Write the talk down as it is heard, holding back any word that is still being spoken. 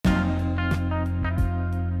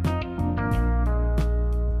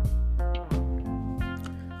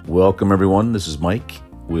Welcome, everyone. This is Mike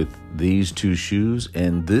with These Two Shoes,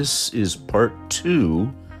 and this is part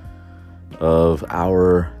 2 of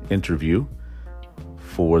our interview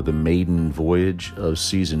for the maiden voyage of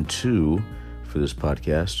season 2 for this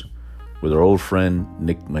podcast with our old friend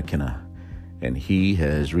Nick McKenna. And he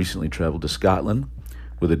has recently traveled to Scotland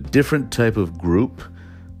with a different type of group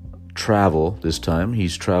travel this time. He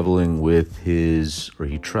traveled with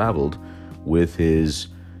his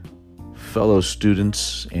fellow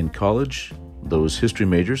students in college, those history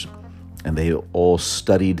majors, and they all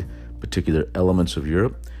studied particular elements of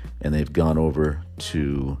Europe, and they've gone over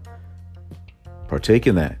to partake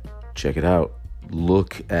in that. Check it out.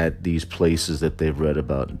 Look at these places that they've read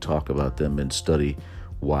about and talk about them and study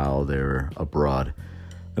while they're abroad.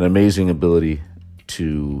 An amazing ability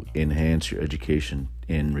to enhance your education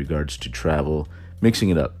in regards to travel, mixing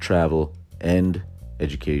it up, travel and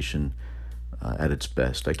education at its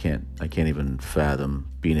best. I can't even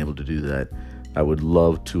fathom being able to do that. I would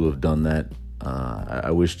love to have done that.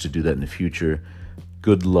 I wish to do that in the future.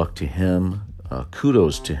 Good luck to him.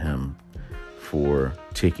 Kudos to him for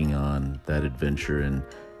taking on that adventure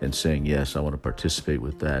and saying, yes, I want to participate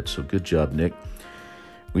with that. So good job, Nick.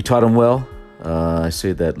 We taught him well. I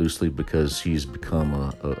say that loosely because he's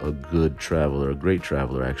become a good traveler, a great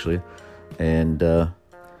traveler, actually. And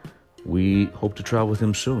we hope to travel with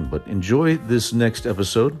him soon. But enjoy this next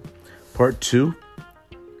episode, part 2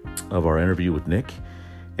 of our interview with Nick.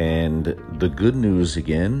 And the good news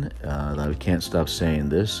again, I can't stop saying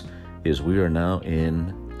this, is we are now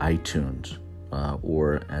in iTunes,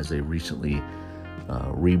 or as they recently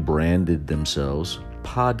rebranded themselves,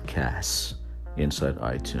 podcasts inside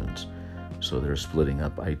iTunes. So they're splitting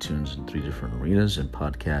up iTunes in 3 different arenas, and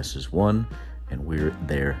podcasts is one, and we're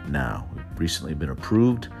there now. We've recently been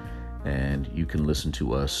approved, and you can listen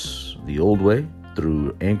to us the old way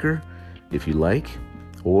through Anchor if you like,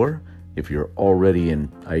 or if you're already in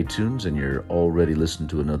iTunes and you're already listening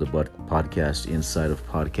to another podcast inside of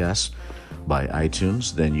podcasts by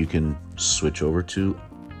iTunes, then you can switch over to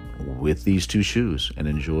With These Two Shoes and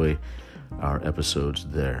enjoy our episodes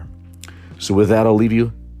there. So with that, I'll leave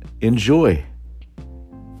you. Enjoy.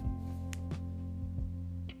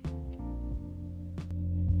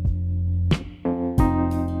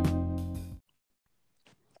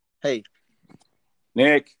 Hey,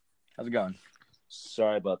 Nick. how's it going?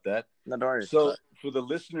 Sorry about that. No worries. So for the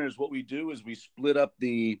listeners, what we do is we split up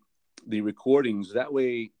the recordings. That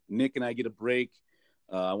way, Nick and I get a break.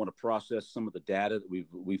 I want to process some of the data that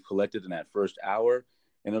we've collected in that first hour,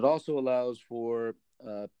 and it also allows for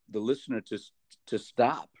the listener to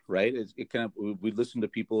stop. Right? It kind of, we listened to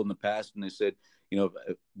people in the past, and they said,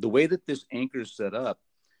 the way that this Anchor is set up,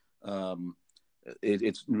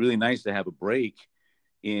 it's really nice to have a break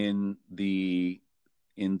in the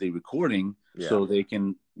recording, so they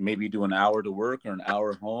can maybe do an hour to work or an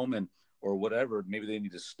hour home or whatever. Maybe they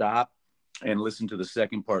need to stop and listen to the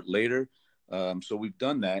second part later. So we've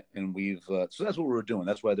done that, and so that's what we were doing.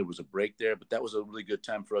 That's why there was a break there, but that was a really good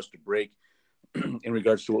time for us to break in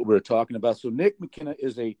regards to what we were talking about. So Nick McKenna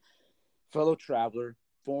is a fellow traveler,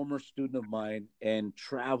 former student of mine, and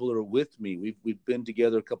traveler with me. We've been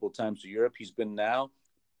together a couple of times to Europe. He's been now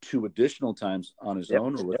 2 additional times on his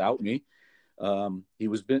own or without me.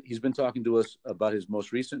 He's been talking to us about his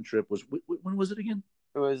most recent trip. When was it again?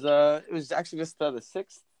 It was actually just the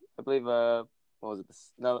 6th, I believe. What was it?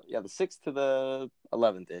 The 6th to the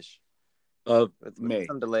 11th ish Of with May.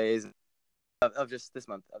 Some delays of just this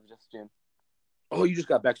month, of just June. Oh, you just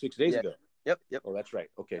got back 6 days ago. Yep. Oh, that's right.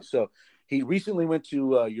 Okay, so he recently went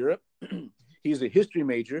to Europe. He's a history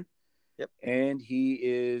major. Yep. And he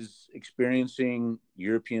is experiencing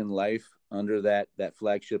European life under that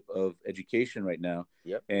flagship of education right now.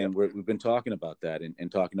 Yep. And we've been talking about that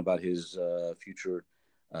and talking about his future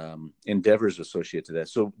endeavors associated to that.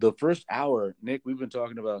 So the first hour, Nick, we've been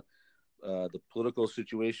talking about the political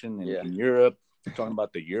situation in Europe. We're talking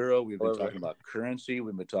about the euro. We've been talking about currency.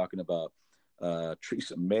 We've been talking about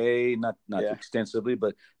Theresa May, not extensively,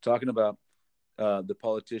 but talking about the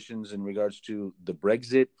politicians in regards to the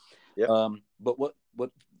Brexit. Yep. But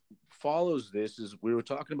what follows this is we were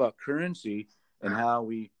talking about currency and how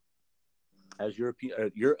we, as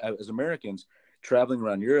as Americans traveling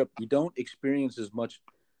around Europe, we don't experience as much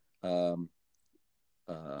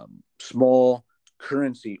small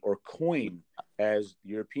currency or coin as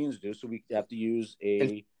Europeans do. So we have to use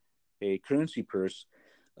a currency purse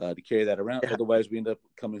to carry that around. Yeah. Otherwise, we end up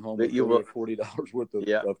coming home with $40 worth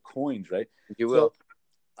of coins, right? You will.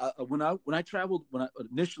 When I traveled, when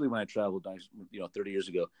I traveled, 30 years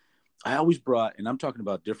ago, I always brought, and I'm talking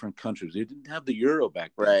about different countries. They didn't have the euro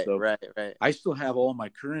back then. Right, so right. I still have all my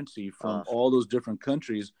currency from all those different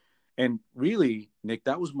countries And really, Nick,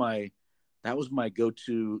 that was my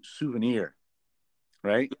go-to souvenir,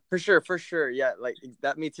 right? For sure. Yeah, like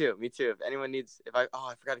that. Me too. Me too. If anyone needs, if I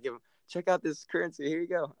forgot to give them, check out this currency. Here you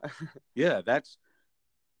go. Yeah, that's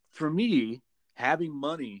for me, having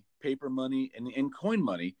money, paper money, and coin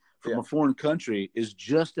money from Yeah. a foreign country is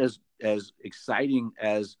just as exciting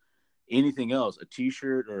as anything else. A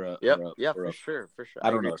T-shirt or a Yep. or a Yeah. or For a sure. For sure. I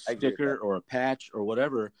I don't agree. know, a I agree with that. sticker or a patch or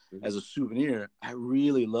whatever Hmm. as a souvenir. I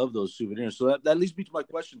really love those souvenirs. So that leads me to my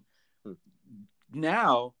question. Hmm.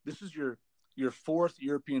 Now, this is your fourth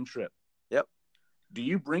European trip. Yep. Do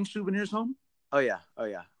you bring souvenirs home? Oh yeah. Oh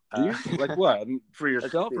yeah. Do you? Like what? I mean, for Let's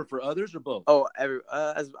yourself see. or for others or both? Oh,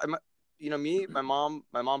 as I'm, me, my mom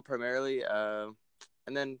primarily, and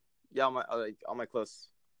then yeah, all my close,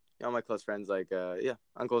 all my close friends, like yeah,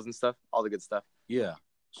 uncles and stuff, all the good stuff. Yeah.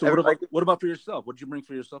 So Every, like, what about for yourself? What did you bring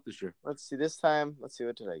for yourself this year? let's see, this time, let's see,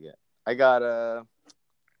 what did I get? I got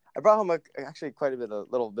I brought home actually quite a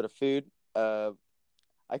little bit of food.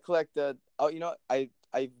 I collect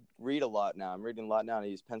I read a lot now. I'm reading a lot now, and I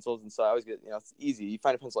use pencils, and so I always get, it's easy. You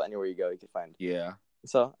find a pencil anywhere you go, you can find. Yeah.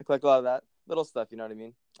 So I collect a lot of that little stuff. You know what I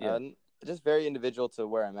mean? Yeah. Just very individual to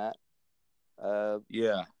where I'm at.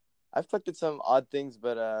 Yeah. I've collected some odd things,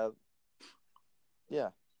 but yeah.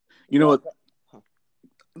 You know what? Huh.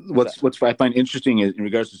 What's I find interesting in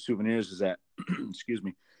regards to souvenirs is that, excuse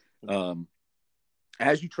me,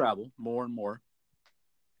 as you travel more and more,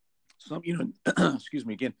 excuse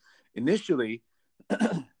me again. Initially,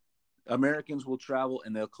 Americans will travel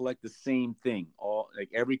and they'll collect the same thing, all like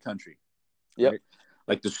every country, Yep. right?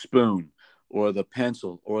 Like the spoon or the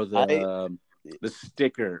pencil or I the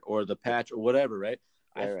sticker or the patch or whatever, right?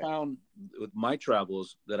 I right. found with my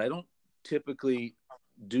travels that I don't typically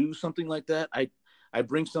do something like that. I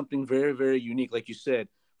bring something very, very unique, like you said,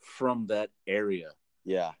 from that area.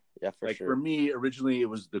 Yeah, for Like sure. for me, originally it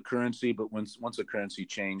was the currency, but once the currency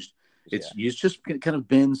changed, Yeah. it's just kind of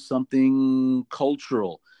been something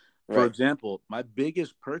cultural. For Right. example, my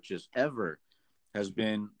biggest purchase ever has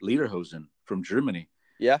been Lederhosen from Germany,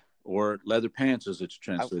 Yeah. or leather pants as it's I,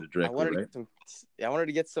 translated I directly, wanted to right? get some. Yeah, I wanted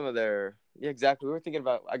to get some of their. Yeah, exactly. We were thinking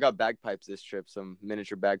about. I got bagpipes this trip. Some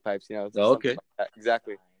miniature bagpipes. Oh, Something okay. like that.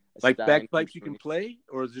 Exactly. A Like Stein. bagpipes you can play,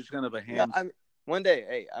 or is it just kind of a No, hand? I'm one day.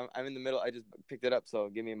 Hey, I'm in the middle. I just picked it up, so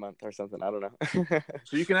give me a month or something. I don't know.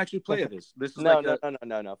 So you can actually play this. This is No, like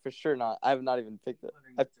no. For sure not. I have not even picked it.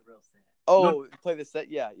 no, Play the set.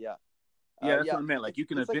 Yeah. yeah, that's Yeah. what I meant. Like you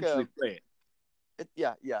can It's like eventually play it.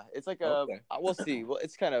 Yeah. It's like Okay. we'll see. Well,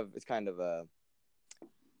 it's kind of a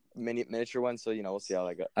miniature one, so we'll see how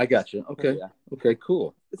that goes. I got you. Okay. Yeah. Okay.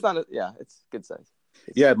 Cool. It's not. It's good size.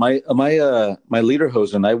 Yeah, my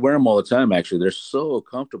Lederhosen, I wear them all the time. Actually, they're so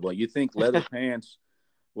comfortable. You think leather pants?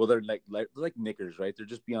 Well, they're like knickers, right? They're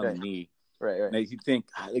just beyond the knee. Right. And you think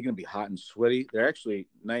they're gonna be hot and sweaty. They're actually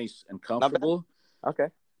nice and Not bad. comfortable. Okay.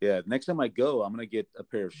 Yeah. Next time I go, I'm gonna get a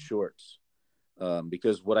pair of shorts.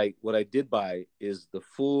 Because what I did buy is the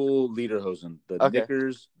full Lederhosen, the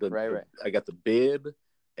knickers, right. I got the bib,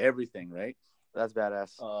 everything, right? That's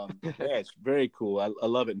badass. Yeah, it's very cool. I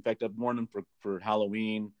love it. In fact, I've worn them for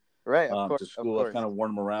Halloween, right, of course, to school. I've kind of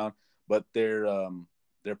worn them around, but they're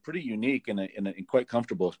pretty unique and quite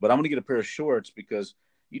comfortable. But I'm gonna get a pair of shorts because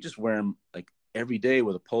you just wear them like every day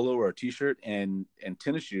with a polo or a t-shirt and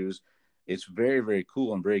tennis shoes. It's very, very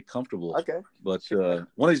cool and very comfortable. Okay. But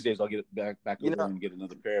one of these days I'll get it back over and get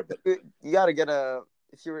another pair. But you got to get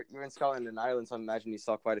if you're in Scotland and Ireland, so I imagine you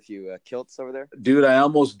saw quite a few kilts over there. Dude, I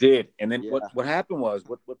almost did. And then what happened was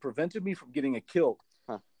what prevented me from getting a kilt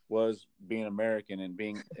was being American and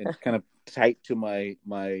being kind of tight to my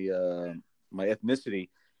ethnicity.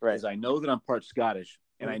 Right. Is I know that I'm part Scottish,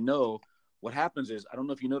 and I know what happens is, I don't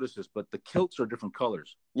know if you notice this, but the kilts are different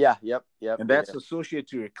colors. Yeah. Yep. And that's associated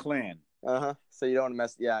to your clan. So you don't want to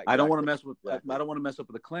mess. Yeah. Exactly. I don't want to mess with. I don't want to mess up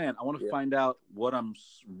with the clan. I want to find out what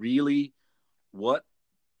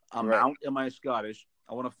amount am I Scottish.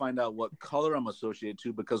 I want to find out what color I'm associated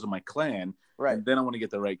to because of my clan. Right. And then I want to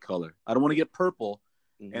get the right color. I don't want to get purple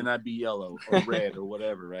and I'd be yellow or red or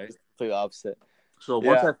whatever, right? Just the opposite. So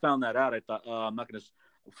once I found that out, I thought, I'm not going to.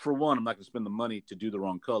 For one, I'm not going to spend the money to do the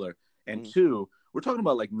wrong color, and two, we're talking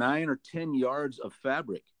about like 9 or 10 yards of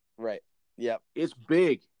fabric. Right. Yeah. It's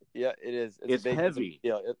big. Yeah, it is. It's big. heavy.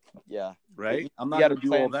 Yeah. Right. I'm not going to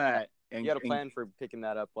do all that. And you got a plan for picking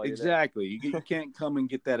that up. While exactly. You can't come and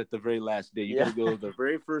get that at the very last day. You got to go the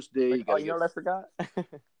very first day. Like, you know what I forgot?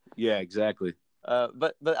 Yeah, exactly.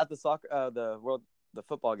 But at the soccer, the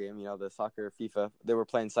football game, the soccer FIFA, they were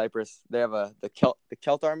playing Cyprus. They have the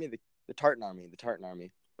Celt army, the Tartan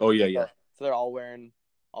army. Oh yeah. So they're all wearing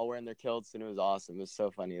their kilts, and it was awesome. It was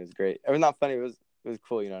so funny. It was great. It was not funny. It it was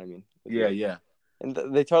cool. You know what I mean? Yeah, yeah. And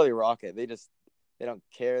they totally rock it. They don't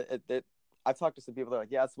care. I've talked to some people that are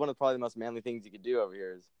like, yeah, it's one of probably the most manly things you could do over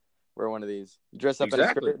here is wear one of these. You dress up in a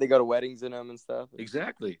skirt. They go to weddings in them and stuff.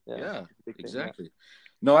 Exactly. Yeah. Exactly. Thing,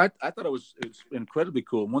 No, I thought it was incredibly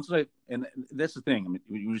cool. And that's the thing. I mean,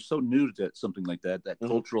 we were so new to something like that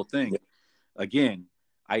cultural thing. Yeah. Again,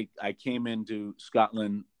 I came into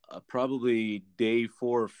Scotland probably day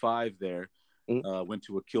 4 or 5 there. Went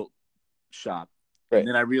to a kilt shop, and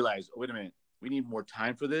then I realized, wait a minute, we need more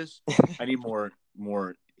time for this. I need more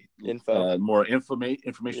info, more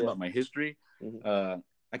information about my history.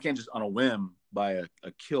 I can't just on a whim buy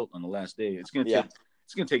a kilt on the last day. It's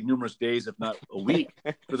gonna take numerous days, if not a week,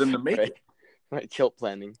 for them to make it. Right, kilt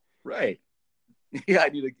planning. Right. Yeah, I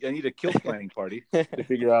need a kilt planning party to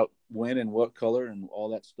figure out when and what color and all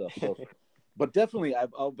that stuff. So, but definitely,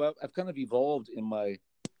 I've kind of evolved in my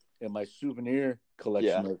souvenir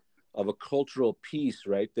collection of a cultural piece,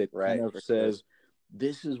 right? That kind of says,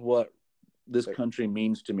 this is what this country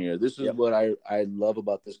means to me, or this is what I love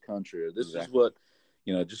about this country, or this is what,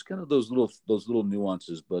 just kind of those little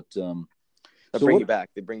nuances. But they bring you back.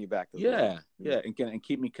 Yeah, and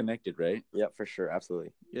keep me connected, right? Yeah, for sure,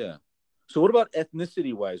 absolutely. Yeah. So what about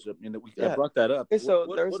ethnicity wise? I mean, I brought that up. Okay, so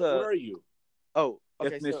what are you? Oh,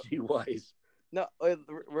 okay. Ethnicity wise. No,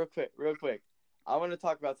 real quick. I want to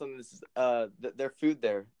talk about something. This is their food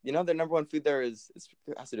there. You know, their number one food there it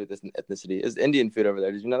has to do with this ethnicity. Is Indian food over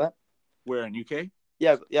there? Did you know that? Where in UK?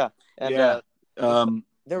 Yeah. And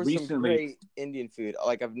there was recently, some great Indian food.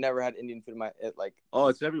 Like I've never had Indian food in my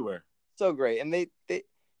it's everywhere. So great, and they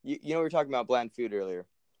we were talking about bland food earlier,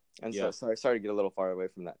 and so sorry to get a little far away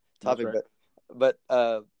from that topic, right. but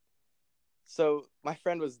so my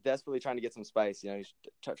friend was desperately trying to get some spice. He's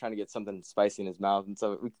trying to get something spicy in his mouth, and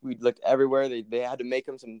so we looked everywhere. They had to make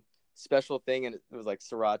him some special thing, and it was like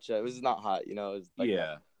sriracha. It was not hot, It was like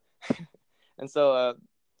and so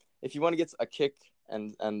if you want to get a kick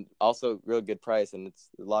and also real good price, and it's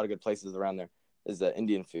a lot of good places around there, is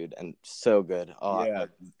Indian food, and so good. Oh yeah.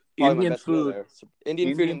 Indian food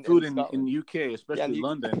in UK, especially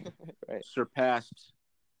London, right. surpassed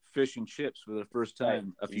fish and chips for the first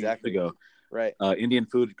time a few years ago. Right. Indian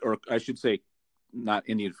food, or I should say, not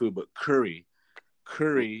Indian food, but curry.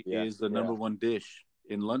 Curry is the number one dish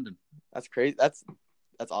in London. That's crazy. That's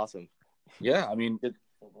awesome. Yeah, I mean,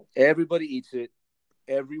 everybody eats it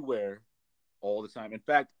everywhere, all the time. In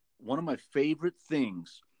fact, one of my favorite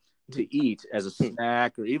things to eat as a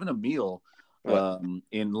snack or even a meal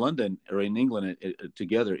in London or in England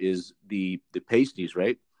together is the pasties,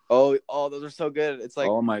 right? Oh, those are so good. It's like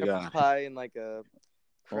oh my god, pie and like a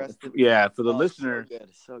crusted. For the listener,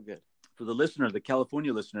 so good. For the listener, the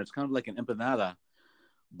California listener, it's kind of like an empanada,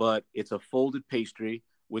 but it's a folded pastry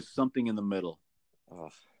with something in the middle. Oh,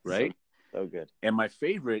 right? So good. And my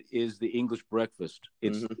favorite is the English breakfast.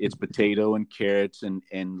 It's potato and carrots and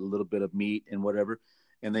a little bit of meat and whatever,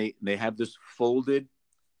 and they have this folded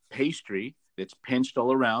pastry that's pinched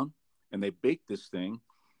all around, and they bake this thing,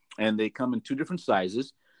 and they come in 2 different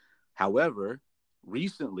sizes. However,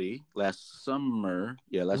 recently, last summer,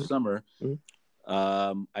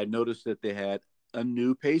 I noticed that they had a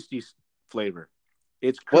new pasty flavor.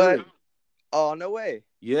 It's curry. What? Oh, no way.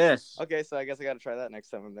 Yes. Okay, so I guess I got to try that next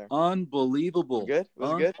time I'm there. Unbelievable. Good?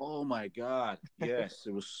 Was it good? Oh, my God. Yes,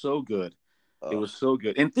 it was so good. It was so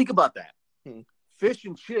good. And think about that. Fish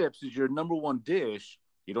and chips is your number one dish.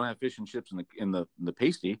 You don't have fish and chips in the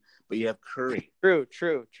pasty, but you have curry. True.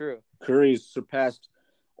 Curry is surpassed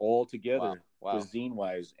altogether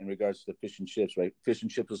cuisine-wise in regards to fish and chips, right? Fish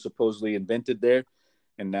and chips was supposedly invented there,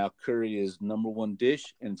 and now curry is number one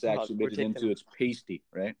dish, and it's actually made it into its pasty,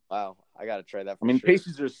 right? Wow, I gotta try that.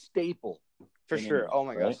 Pasties are a staple for sure. Oh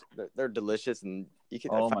my gosh, they're delicious, and you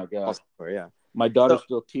can. Oh my god, yeah. My daughter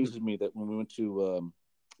still teases me that when we went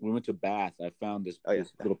to Bath, I found this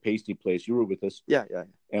little pasty place. You were with us, yeah.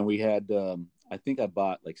 And we had, I think I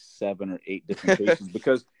bought like 7 or 8 different pasties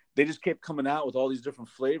because they just kept coming out with all these different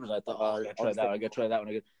flavors. I thought, I gotta try that. I gotta try that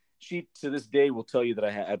one. She to this day will tell you that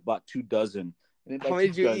I bought 2 dozen. How many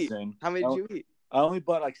did you eat? I only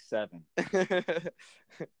bought like 7,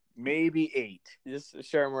 maybe 8. Just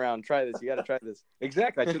share them around. Try this. You got to try this.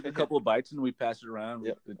 Exactly. I took a couple of bites and we passed it around.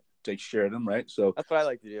 Yep. We shared them, right? So that's what I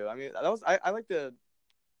like to do. I mean, I like to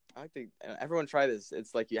everyone try this.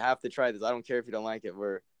 It's like you have to try this. I don't care if you don't like it.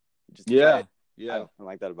 Try it. I don't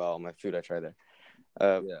like that about all my food I try there.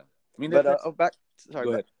 I mean, back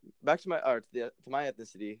to my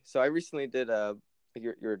ethnicity. So I recently did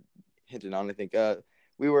you're hinting on, I think I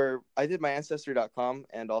did my ancestry.com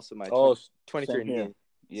and also my 23andMe.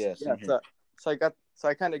 Yes. So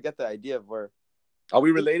I kind of get the idea of where Are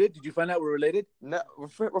we related? Did you find out we're related? No,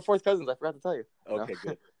 we're fourth cousins. I forgot to tell you. Okay, No.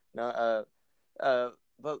 good. No,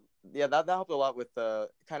 but yeah, that helped a lot with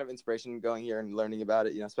kind of inspiration going here and learning about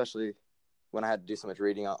it. especially when I had to do so much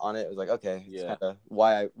reading on it. It was like, okay, it's kind of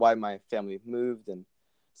why my family moved and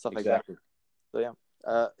stuff like that. So yeah,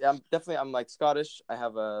 I'm like Scottish. I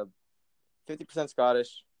have a 50%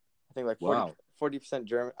 Scottish. I think like 40%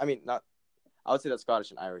 German. I mean, not. I would say that's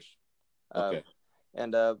Scottish and Irish. Okay.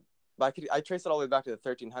 And but I trace it all the way back to the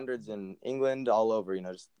 1300s in England, all over,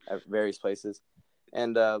 just at various places.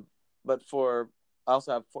 And but I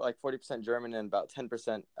also have like 40% German and about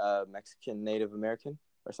 10% Mexican Native American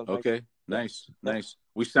or something. Okay, like that. Nice.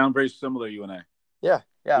 We sound very similar, you and I. Yeah.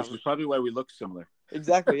 Which is probably why we look similar.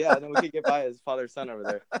 Exactly, yeah. And then we could get by as father-son over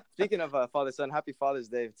there. Speaking of father-son, happy Father's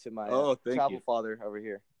Day to my travel father over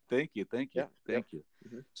here. Thank you. Yeah. Thank you.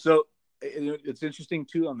 Mm-hmm. So it's interesting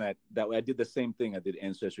too on that I did the same thing. I did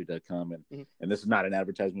Ancestry.com and this is not an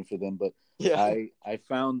advertisement for them, but I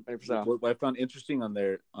found 100%. What I found interesting on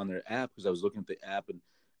their app, because I was looking at the app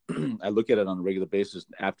and I look at it on a regular basis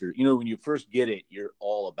after, when you first get it, you're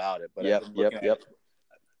all about it. But yep.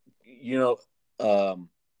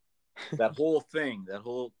 That whole thing,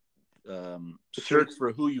 search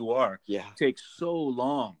for who you are takes so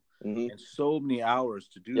long and so many hours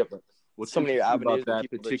to do. But what's so many avenues about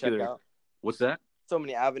that particular? What's that? So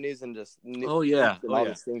many avenues and just all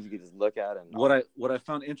these things you can just look at. And what I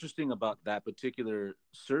found interesting about that particular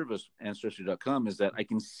service, Ancestry.com, is that I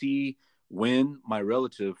can see when my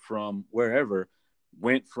relative from wherever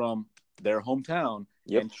went from their hometown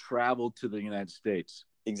and traveled to the United States.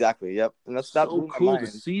 Exactly. Yep. And that's so cool to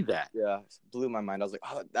see that. Yeah, it blew my mind. I was like,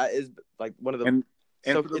 oh, that is like one of the and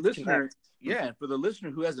for the listener, and for the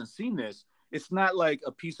listener who hasn't seen this, it's not like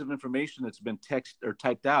a piece of information that's been text or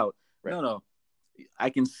typed out. Right. No.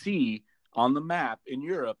 I can see on the map in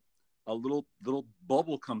Europe a little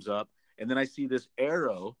bubble comes up, and then I see this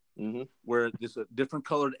arrow where this different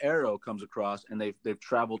colored arrow comes across, and they've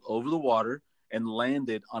traveled over the water and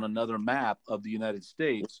landed on another map of the United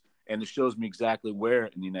States. And it shows me exactly where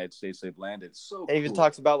in the United States they've landed. So it even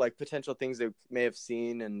talks about like potential things they may have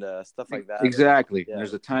seen and stuff like that. Exactly.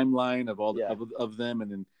 There's a timeline of all of them,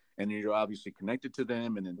 and you're obviously connected to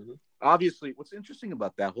them. And then obviously, what's interesting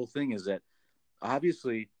about that whole thing is that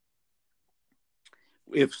obviously,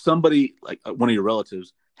 if somebody like one of your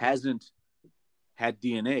relatives hasn't had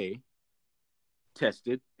DNA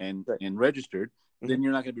tested and registered, then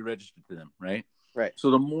you're not going to be registered to them, right? Right.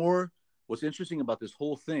 So what's interesting about this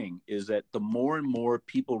whole thing is that the more and more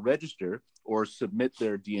people register or submit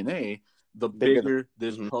their DNA, the bigger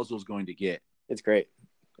this puzzle is going to get. It's great.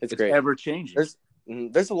 It's great. Ever changing.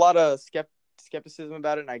 There's a lot of skepticism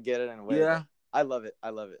about it, and I get it in a way. Yeah. I love it.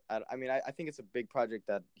 I mean, I think it's a big project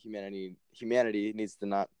that humanity needs to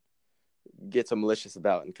not get so malicious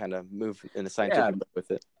about and kind of move in a scientific way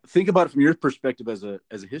with it. Think about it from your perspective as a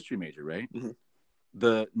history major, right?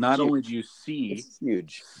 Not only do you see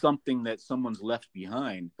something that someone's left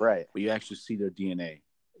behind, right, but you actually see their DNA.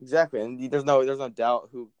 Exactly, and there's no doubt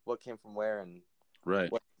what came from where and right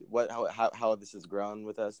how this has grown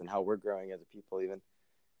with us and how we're growing as a people even.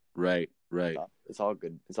 Right. It's all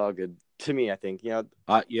good. It's all good to me, I think. I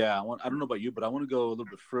don't know about you, but I want to go a little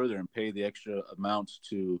bit further and pay the extra amounts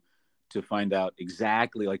to find out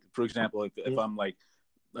exactly, like, for example, if I'm like,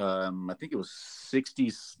 I think it was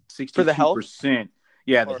 60% for the health.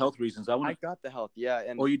 Yeah, the health reasons. I got the health. Yeah.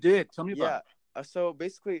 And you did? Tell me about it. So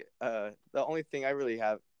basically, the only thing I really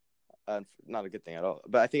have, not a good thing at all,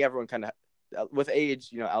 but I think everyone kind of, with age,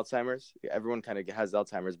 Alzheimer's, everyone kind of has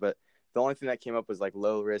Alzheimer's, but the only thing that came up was like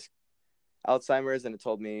low risk Alzheimer's. And it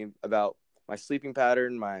told me about my sleeping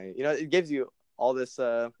pattern, it gives you all this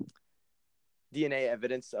DNA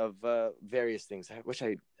evidence of various things. I wish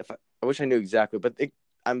I knew exactly, but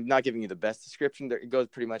I'm not giving you the best description. It goes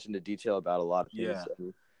pretty much into detail about a lot of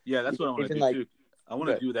things. Yeah, that's what I want to do too. I want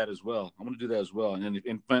to do that as well. And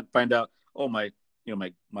then find out. Oh, my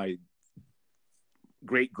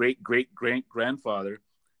great grandfather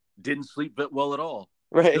didn't sleep well at all.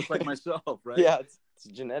 Right, just like myself. Right. Yeah, it's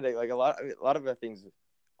genetic. Like a lot of the things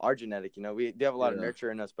are genetic. We do have a lot of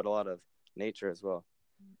nurture in us, but a lot of nature as well.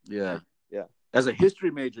 Yeah. Yeah. As a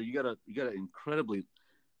history major, you gotta incredibly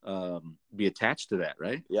be attached to that,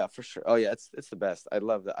 right? Yeah, for sure. Oh yeah, it's the best. I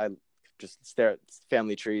love that. I just stare at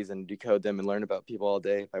family trees and decode them and learn about people all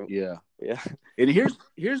day. Yeah. And here's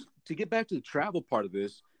to get back to the travel part of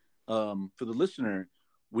this, for the listener,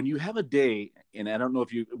 when you have a day, and I don't know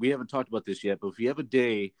if we haven't talked about this yet, but if you have a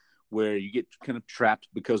day where you get kind of trapped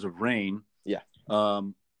because of rain,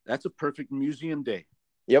 that's a perfect museum day.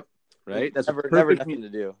 Yep. right? That's never perfect. nothing to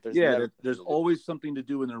do. There's always something to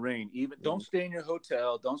do in the rain. Even don't stay in your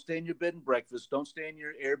hotel, don't stay in your bed and breakfast, don't stay in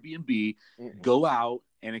your Airbnb. Go out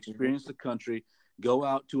and experience the country. Go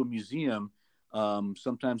out to a museum.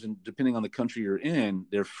 Sometimes, depending on the country you're in,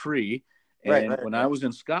 they're free. And when I was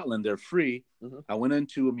in Scotland, they're free. I went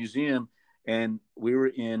into a museum, and we were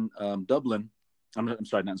in Dublin. I'm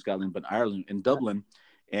sorry, not in Scotland, but Ireland, in Dublin,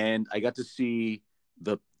 and I got to see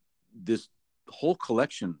this whole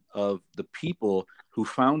collection of the people who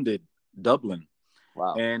founded Dublin.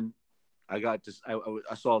 Wow. And I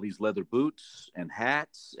saw these leather boots and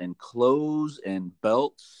hats and clothes and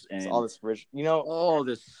belts and all this rich, all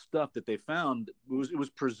this stuff that they found. It was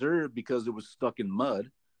preserved because it was stuck in mud,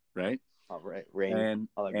 right? Oh, right. Rain.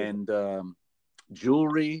 And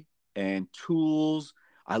jewelry and tools.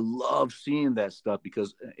 I love seeing that stuff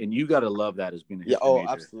and you got to love that as being a history major,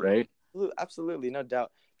 absolutely. Right? Absolutely, no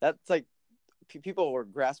doubt. That's like people were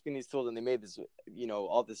grasping these tools and they made this,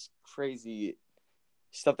 all this crazy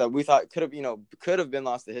stuff that we thought could have been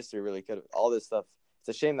lost to history. Really could have. All this stuff. It's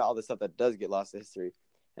a shame that all this stuff that does get lost to history,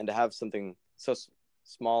 and to have something so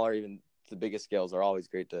small or even the biggest scales are always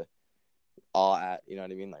great to awe at. You know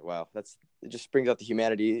what I mean? Like, wow, it just brings out the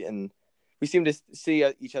humanity, and we seem to see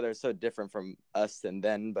each other so different from us and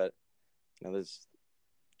then, but I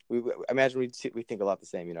imagine we think a lot the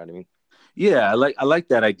same. You know what I mean? Yeah, I like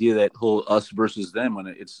that idea, that whole us versus them.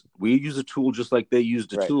 When we use a tool just like they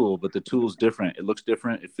used a tool, but the tool's different. It looks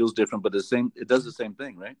different. It feels different, but it does the same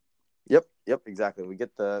thing, right? Yep, exactly. We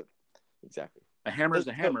get exactly. A hammer is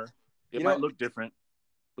a hammer. It might look different,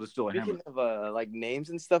 but it's still a hammer. Speaking of like names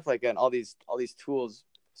and stuff, like, and all these tools.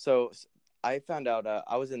 So I found out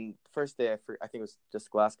I was in first day. I think it was just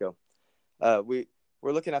Glasgow. We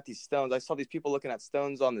were looking at these stones. I saw these people looking at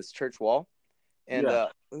stones on this church wall. And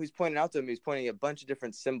he was pointing out to him, he was pointing at a bunch of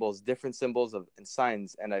different symbols and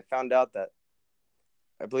signs. And I found out that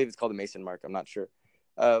I believe it's called a Mason mark. I'm not sure.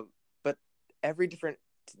 But every different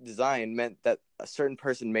design meant that a certain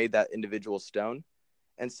person made that individual stone.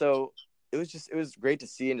 And so it was great to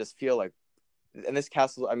see and just feel like, and this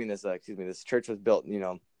church was built,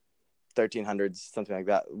 1300s, something like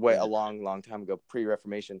that, a long, long time ago,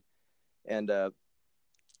 pre-Reformation. And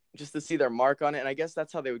just to see their mark on it. And I guess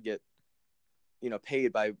that's how they would get,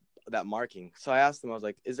 paid by that marking. So I asked them, I was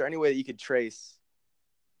like, is there any way that you could trace,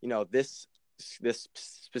 this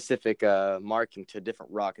specific marking to a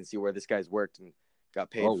different rock and see where this guy's worked and got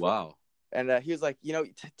paid? Oh, wow. And he was like,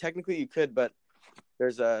 technically you could, but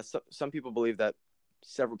there's some people believe that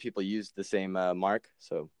several people used the same mark.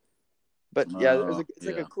 So, but it's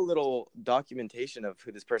like a cool little documentation of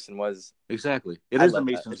who this person was. Exactly. It is a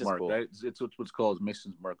Mason's mark, cool. Right? It's what's called a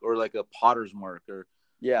Mason's mark, or like a potter's mark, or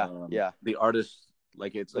the artist,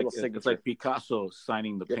 like it's like Picasso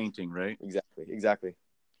signing the painting, right? Exactly.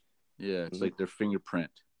 Yeah, it's like their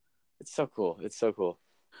fingerprint. It's so cool.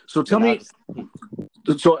 So tell me,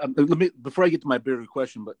 let me, before I get to my bigger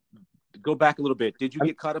question, but go back a little bit. Did you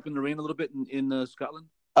get caught up in the rain a little bit in Scotland?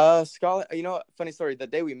 Scotland, funny story. The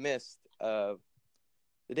day we missed,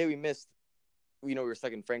 we were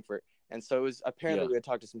stuck in Frankfurt, and so it was apparently we had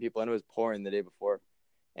talked to some people, and it was pouring the day before.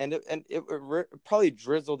 And it probably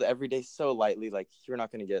drizzled every day so lightly, like you're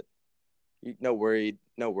not going to get no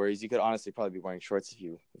worries. You could honestly probably be wearing shorts if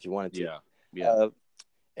you wanted to. Yeah.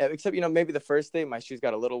 Except maybe the first day my shoes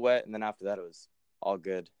got a little wet, and then after that it was all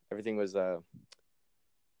good. Everything was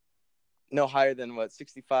no higher than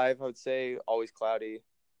 65, I would say. Always cloudy.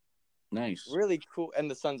 Nice. Really cool, and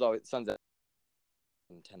the sun's at 10,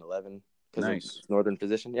 11 because nice. Of its northern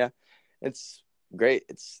position. Yeah, it's great.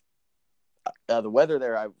 It's the weather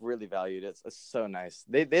there, I really valued it. It's so nice.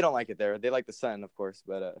 They don't like it there. They like the sun, of course,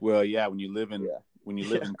 but when you live in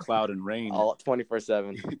in cloud and rain, all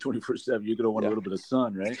 24/7, 24/7, you're gonna want a little bit of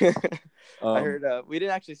sun, right? I heard we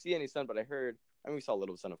didn't actually see any sun, but we saw a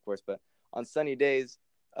little sun, of course. But on sunny days,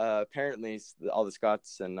 apparently all the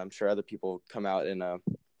Scots and I'm sure other people come out and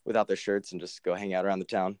without their shirts and just go hang out around the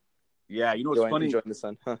town. Yeah, what's funny? Enjoying the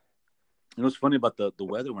sun. Huh. You know what's funny about the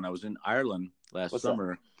weather? When I was in Ireland last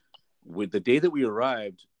summer. With the day that we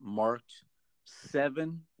arrived marked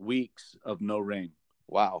 7 weeks of no rain.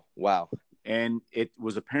 Wow. And it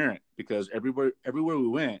was apparent because everywhere we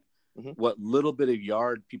went, what little bit of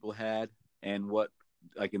yard people had and what,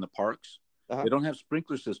 like in the parks, they don't have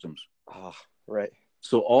sprinkler systems. Oh, right.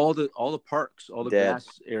 So all the parks, all the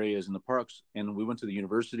grass areas in the parks, and we went to the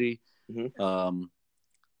university, it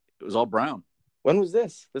was all brown. When was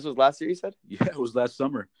this? This was last year, you said? Yeah, it was last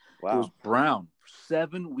summer. Wow. It was brown.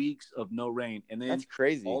 7 weeks of no rain, and then that's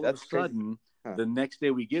crazy. All of a sudden, the next day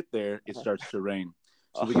we get there, it starts to rain.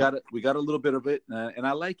 So we got a little bit of it, and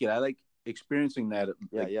I like it. I like experiencing that,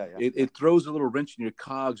 Yeah, like, yeah. it throws a little wrench in your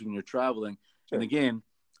cogs when you're traveling. Sure. And again,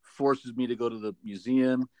 forces me to go to the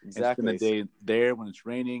museum Exactly. and spend a day there when it's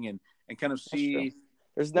raining and kind of see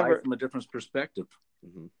there's life never from a different perspective.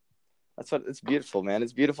 Mm-hmm. That's what it's beautiful, man.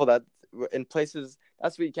 It's beautiful that in places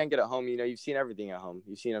that's what you can't get at home. You know, you've seen everything at home.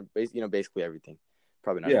 You've seen basically everything.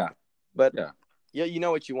 Probably not. Yeah. Everything. But yeah, you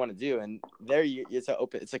know what you want to do, and there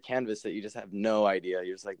it's a canvas that you just have no idea.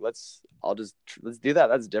 You're just like, let's do that.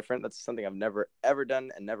 That's different. That's something I've never ever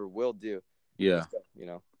done and never will do. Yeah. You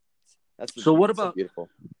know, that's so. What about beautiful?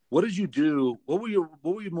 What did you do? What were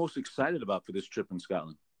you most excited about for this trip in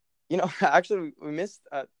Scotland? You know, actually, we missed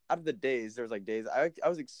out of the days. There was like days. I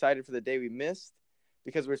was excited for the day we missed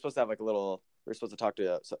because we were supposed to have like we were supposed to talk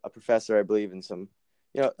to a professor, I believe, and some,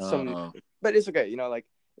 but it's okay. You know, like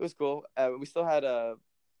it was cool. We still had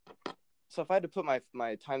so if I had to put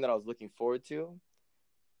my time that I was looking forward to,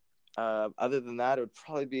 other than that, it would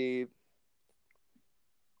probably be,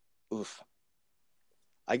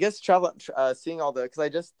 I guess seeing all because I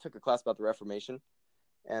just took a class about the Reformation,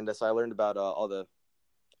 and so I learned about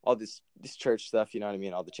all this church stuff, you know what I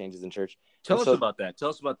mean? All the changes in church. Tell us about that. Tell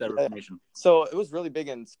us about that Reformation. So it was really big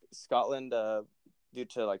in Scotland due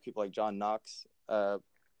to like people like John Knox.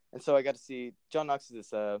 And so I got to see John Knox is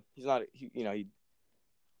this.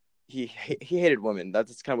 He hated women.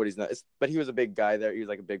 That's kind of what he's not. But he was a big guy there. He was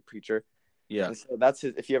like a big preacher. Yeah. And so that's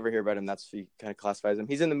his. If you ever hear about him, that's he kind of classifies him.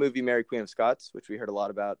 He's in the movie Mary Queen of Scots, which we heard a lot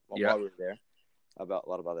about while we were there, about a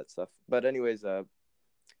lot about that stuff. But anyways, so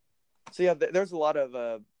yeah, there's a lot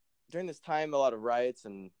of during this time, a lot of riots,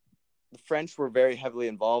 and the French were very heavily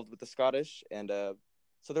involved with the Scottish, and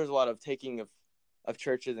so there's a lot of taking of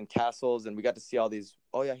churches and castles, and we got to see all these.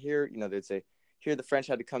 Oh yeah, here, you know, they'd say here the French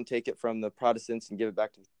had to come take it from the Protestants and give it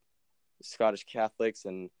back to the Scottish Catholics,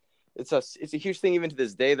 and it's a huge thing even to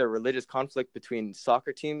this day. The religious conflict between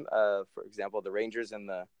soccer team, for example, the Rangers and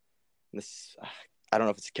the I don't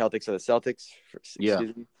know if it's the Celtics or the Celtics.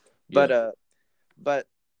 Excuse me. But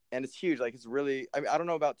and it's huge. Like it's really. I mean, I don't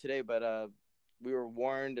know about today, but we were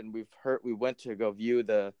warned, and we went to go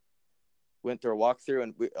went through a walkthrough,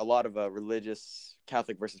 and a lot of religious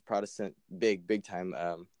Catholic versus Protestant, big time.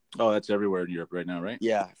 That's everywhere in Europe right now, right?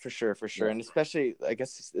 Yeah, for sure, yeah. And especially, I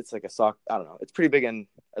guess it's like I don't know. It's pretty big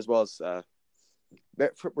as well as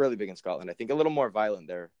really big in Scotland. I think a little more violent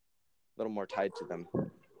there, a little more tied to them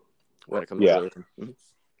when it comes to religion. Mm-hmm.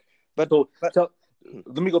 But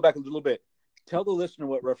let me go back a little bit. Tell the listener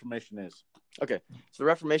what Reformation is. Okay, so the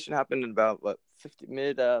Reformation happened in about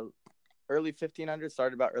early 1500s,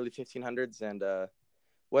 started about early 1500s, and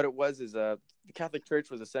what it was is the Catholic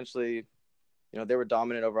Church was essentially, you know, they were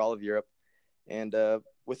dominant over all of Europe, and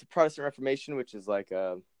with the Protestant Reformation, which is like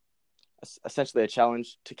essentially a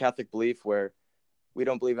challenge to Catholic belief, where we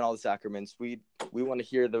don't believe in all the sacraments. We want to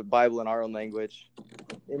hear the Bible in our own language.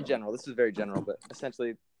 In general, this is very general, but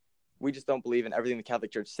essentially, we just don't believe in everything the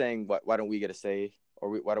Catholic Church is saying. Why don't we get a say,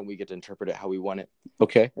 or why don't we get to interpret it how we want it?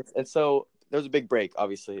 Okay. And so there's a big break,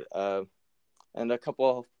 obviously, and a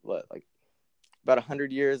couple, about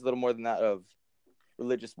 100 years, a little more than that, of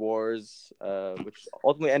religious wars, which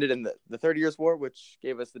ultimately ended in the 30 Years' War, which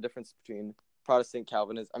gave us the difference between Protestant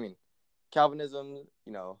Calvinism,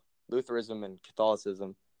 you know, Lutheranism and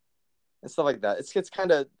Catholicism and stuff like that.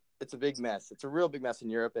 It's a big mess. It's a real big mess in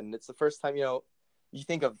Europe, and it's the first time, you know, you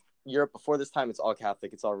think of Europe before this time, it's all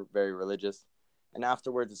Catholic, it's all very religious, and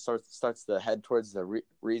afterwards it starts to head towards the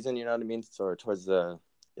reason, you know what I mean, or towards the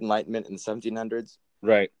Enlightenment in the 1700s.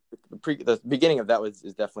 Right. The beginning of that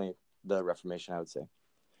is definitely the Reformation, I would say.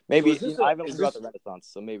 Maybe I haven't learned about the Renaissance,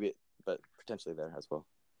 so maybe, but potentially there as well.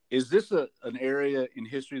 Is this an area in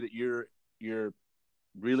history that you're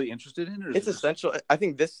really interested in? Or it's essential. I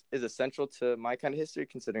think this is essential to my kind of history,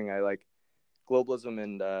 considering I like globalism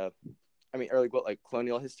and early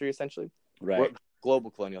colonial history, essentially. Right.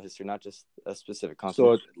 Global colonial history, not just a specific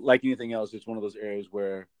continent. So, like anything else, it's one of those areas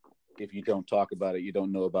where if you don't talk about it, you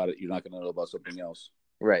don't know about it, you're not going to know about something else.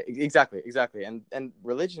 Right. Exactly. And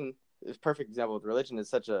religion is a perfect example. With religion is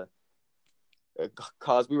such a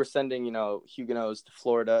cause. We were sending, you know, Huguenots to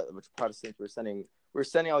Florida, which Protestants were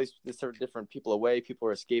sending all these sort of different people away. People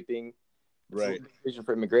were escaping. Right. Vision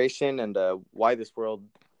for immigration, and why this world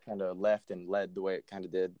kind of left and led the way it kind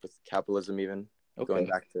of did with capitalism, even going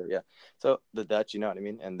back to So the Dutch, you know what I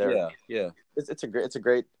mean, and they're It's a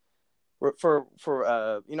great for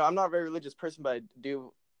you know, I'm not a very religious person, but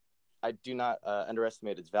I do not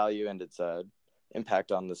underestimate its value and its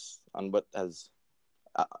impact on what has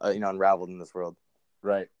unraveled in this world.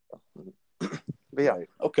 Right. But yeah. Right.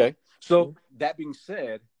 Okay. So that being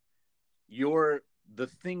said, the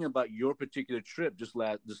thing about your particular trip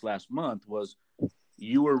this last month was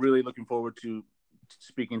you were really looking forward to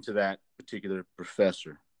speaking to that particular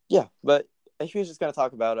professor. Yeah, but he was just going to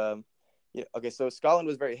talk about okay, so Scotland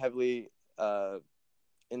was very heavily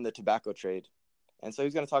in the tobacco trade, and so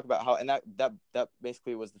he's going to talk about how, and that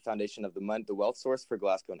basically was the foundation of the wealth source for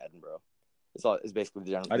Glasgow and Edinburgh. Is basically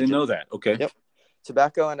the general. I didn't know that. Okay. Yep.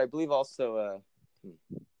 Tobacco, and I believe also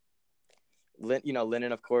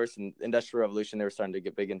linen, of course, and Industrial Revolution. They were starting to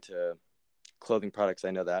get big into clothing products.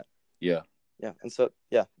 I know that. Yeah. Yeah, and so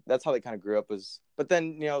that's how they kind of grew up. But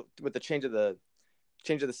then with the change of the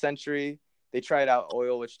century, they tried out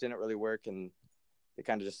oil, which didn't really work, and they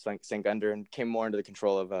kind of just sank under and came more into the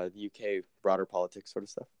control of the UK broader politics sort of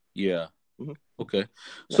stuff. Yeah. Mm-hmm. Okay.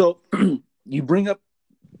 Yeah. So you bring up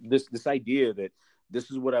this right. that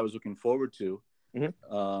this is what I was looking forward to, and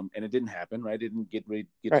it didn't happen. Right? I didn't get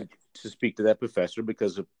to speak to that professor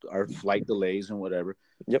because of our flight delays and whatever.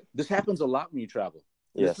 Yep. This happens a lot when you travel.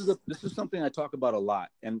 Yes. This is something I talk about a lot,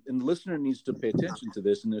 and the listener needs to pay attention to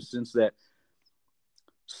this in the sense that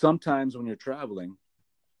sometimes when you're traveling,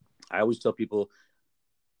 I always tell people,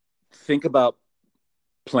 think about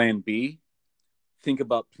plan B, think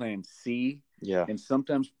about plan C, and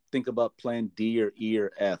sometimes think about plan D or E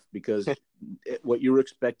or F, because what you're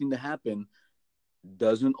expecting to happen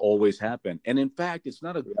doesn't always happen. And in fact, it's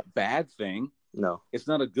not a bad thing. No. It's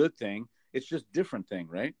not a good thing. It's just different thing,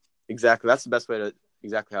 right? Exactly. That's the best way to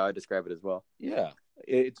exactly how I describe it as well. Yeah.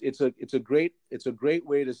 It's a great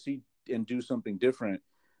way to see and do something different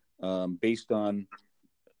based on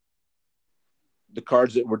the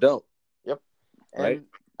cards that were dealt. Yep. And right?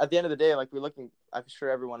 At the end of the day, like I'm sure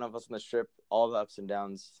every one of us on this trip, all the ups and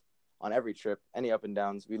downs on every trip, any up and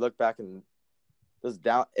downs, we look back and those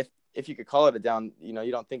down, if you could call it a down, you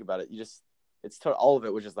don't think about it. All of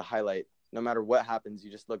it was just the highlight. No matter what happens, you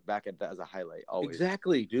just look back at that as a highlight always.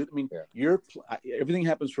 Exactly, dude. I mean, everything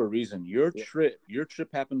happens for a reason. Your trip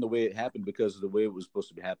happened the way it happened because of the way it was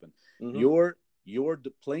supposed to happen. Mm-hmm. Your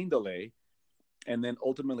plane delay and then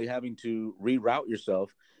ultimately having to reroute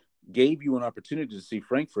yourself gave you an opportunity to see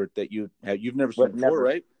Frankfurt that you've never seen before,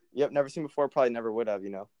 right? Yep, never seen before. Probably never would have,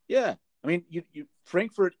 Yeah, I mean,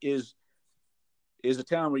 Frankfurt is a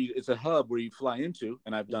town where it's a hub where you fly into,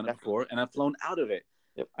 and I've done it before, and I've flown out of it.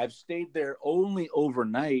 Yep. I've stayed there only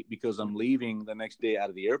overnight because I'm leaving the next day out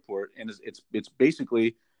of the airport, and it's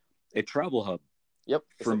basically a travel hub. Yep,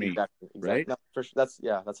 for me, exactly. Right? No, for sure. That's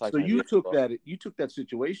how. So you took that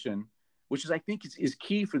situation, which is I think is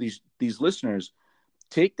key for these listeners.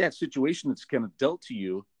 Take that situation that's kind of dealt to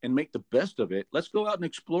you and make the best of it. Let's go out and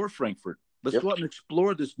explore Frankfurt. Let's go out and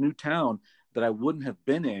explore this new town that I wouldn't have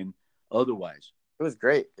been in otherwise. It was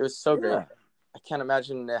great. It was so great. I can't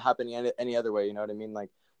imagine it happening any other way. You know what I mean? Like,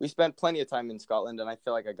 we spent plenty of time in Scotland, and I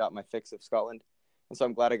feel like I got my fix of Scotland. And so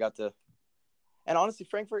I'm glad I got to. And honestly,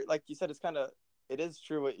 Frankfurt, like you said, it is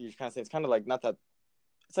true what you're kind of saying. It's kind of like not that.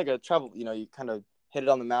 It's like a travel. You kind of hit it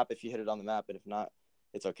on the map if you hit it on the map, and if not,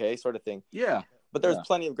 it's okay, sort of thing. Yeah. But there's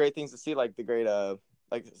plenty of great things to see, like the great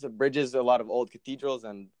bridges, a lot of old cathedrals,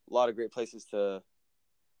 and a lot of great places to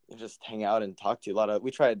just hang out and talk to.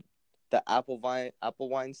 We tried the apple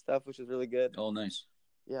wine stuff, which is really good. Oh, nice.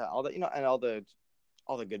 Yeah, all that, and all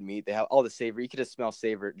the good meat. They have all the savory. You could just smell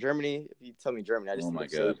savor. Germany, if you tell me Germany, I just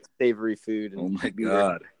think savory food. And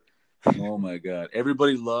God. Oh my God.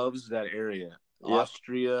 Everybody loves that area. Yep.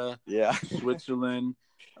 Austria, Switzerland,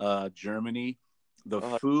 Germany. The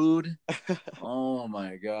food, oh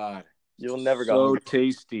my God. You'll never go hungry. So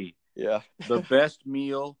tasty. Yeah. The best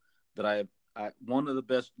meal that one of the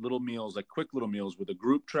best little meals, like quick little meals with a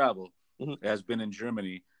group travel, has been in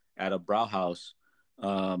Germany at a Brauhaus.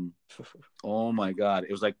 Oh my God.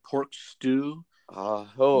 It was like pork stew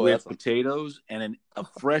with potatoes and a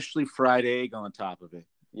freshly fried egg on the top of it.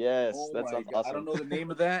 Yes, that's awesome. I don't know the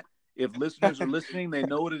name of that. If listeners are listening, they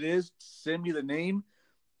know what it is. Send me the name.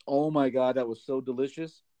 Oh my God, that was so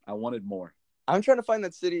delicious. I wanted more. I'm trying to find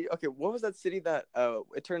that city. Okay, what was that city that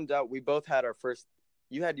it turns out we both had our first.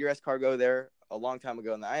 You had your escargot there a long time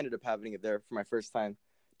ago, and I ended up having it there for my first time.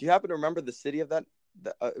 Do you happen to remember the city of that?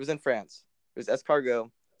 It was in France. It was escargot.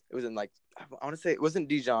 It was in I want to say it wasn't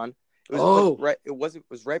Dijon. It was right. It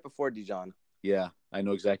was right before Dijon. Yeah, I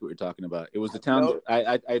know exactly what you're talking about. It was the town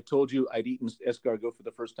I told you I'd eaten escargot for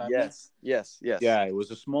the first time. Yes. Yeah, it was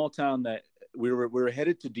a small town that we were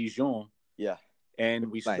headed to Dijon. Yeah.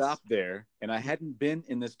 And we stopped there, and I hadn't been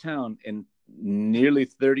in this town in nearly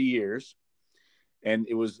 30 years. And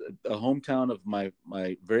it was a hometown of my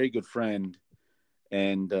very good friend,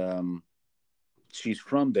 and she's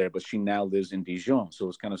from there, but she now lives in Dijon. So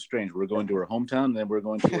it's kind of strange. We're going to her hometown, and then we're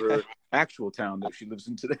going to her actual town that she lives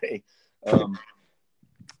in today.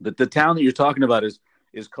 The town that you're talking about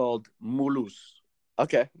is called Mulhouse.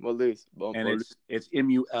 Okay, Mulhouse. And it's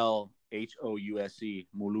Mulhouse,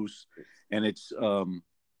 Mulhouse, and it's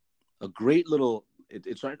a great little.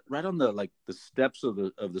 It's right on the steps of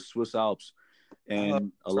the Swiss Alps,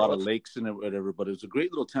 and a lot of lakes and whatever. But it's a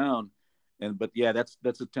great little town, but yeah,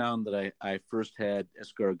 that's a town that I first had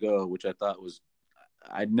escargot, which I thought was.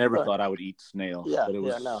 I never thought I would eat snail, but it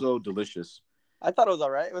was so delicious. I thought it was all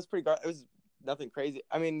right. It was pretty. It was nothing crazy.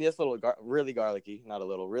 I mean, this little really garlicky, not a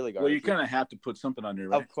little, really garlicky. Well, you kind of have to put something on there,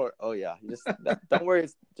 right? Of course. Oh yeah. You just don't worry.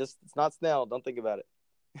 It's not snail. Don't think about it.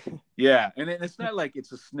 Yeah, and it's not like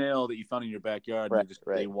it's a snail that you found in your backyard and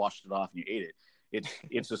they washed it off and you ate it.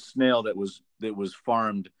 It's a snail that was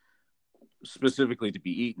farmed specifically to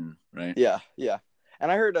be eaten, right? Yeah.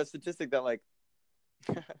 And I heard a statistic that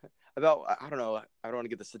about, I don't know, I don't want to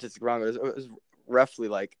get the statistic wrong, but it was roughly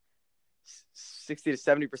 60 to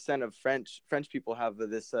 70% of French people have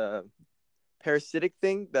this parasitic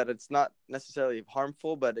thing that it's not necessarily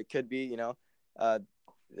harmful, but it could be,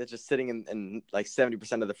 it's just sitting in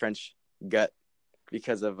 70% of the French gut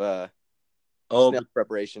because of snail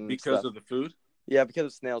preparation. Because of the food? Yeah, because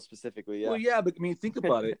of snails specifically, yeah. Well, yeah, but I mean, think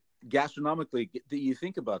about it. Gastronomically, you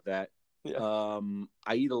think about that. Yeah.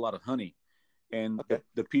 I eat a lot of honey. And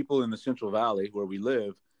the people in the Central Valley where we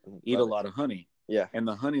live eat a lot of honey. Yeah. And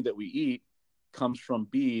the honey that we eat comes from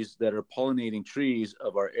bees that are pollinating trees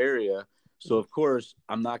of our area. So, of course,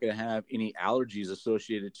 I'm not going to have any allergies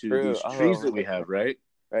associated to these trees that we have, right?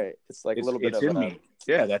 Right. It's a little bit of in me.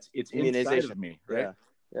 Yeah, it's inside of me, right?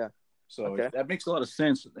 Yeah. So that makes a lot of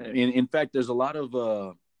sense. In fact, there's a lot of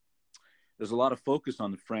focus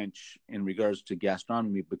on the French in regards to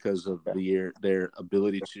gastronomy because of their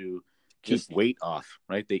ability to keep weight off,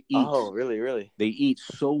 right? They eat. Oh, really, really? They eat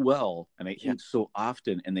so well, and they eat so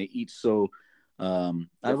often, and they eat so. I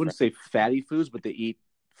wouldn't say fatty foods, but they eat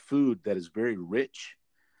food that is very rich.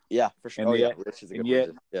 Yeah, for sure. And rich is a good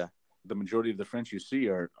word. Yeah. The majority of the French you see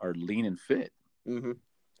are lean and fit. Mm-hmm.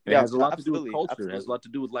 It has a lot to do with culture. Absolutely. It has a lot to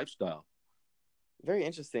do with lifestyle. Very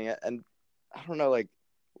interesting. And I don't know,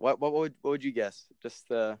 what would you guess? Just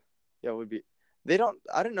would be.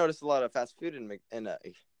 I didn't notice a lot of fast food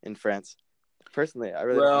in France. Personally, I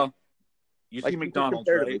really don't. You see McDonald's,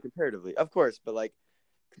 right? Comparatively, of course, but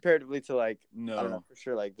comparatively to no, I don't know for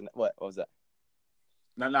sure. What was that?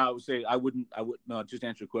 No, I would say I wouldn't. Just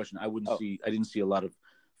answer your question. I didn't see a lot of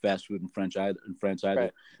fast food in France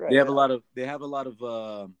either. Right, they have a lot of.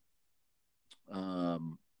 I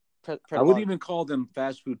wouldn't even call them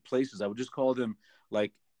fast food places. I would just call them I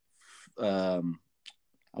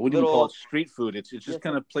wouldn't even call it street food. It's just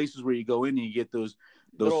kind of places where you go in and you get those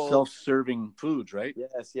self-serving foods, right?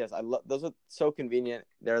 Yes. I love those. Are so convenient.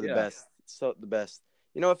 They're the best. So the best.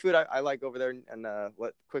 You know what food I like over there, and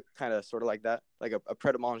what quick kind of sort of like that, like a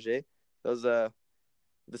pret a manger. Those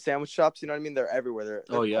the sandwich shops. You know what I mean? They're everywhere.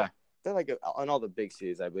 They're on all the big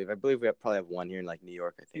cities. I believe we probably have one here in New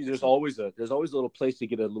York. I think there's always a little place to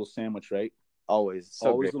get a little sandwich, right? Always a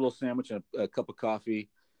little sandwich and a cup of coffee.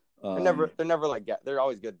 They're never they're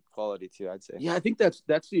always good quality too, I'd say. Yeah, I think that's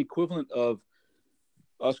the equivalent of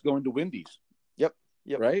us going to Wendy's. Yep.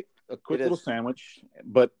 Right? A quick little sandwich,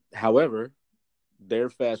 but however,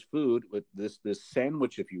 their fast food with this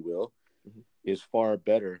sandwich, if you will, is far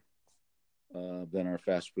better than our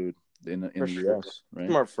fast food in the US,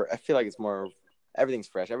 right? I feel like it's more everything's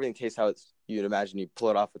fresh. Everything tastes how you'd imagine you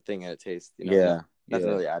pull it off a thing and it tastes, Nothing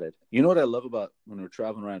really added. You know what I love about when we're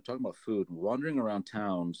traveling around, talking about food, wandering around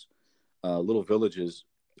towns, little villages,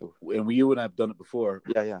 and you and I have done it before.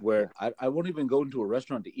 Yeah. Where I won't even go into a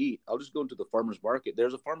restaurant to eat. I'll just go into the farmer's market.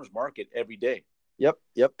 There's a farmer's market every day. Yep.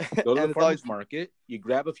 Go to the farmer's market, you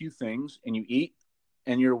grab a few things, and you eat,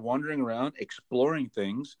 and you're wandering around, exploring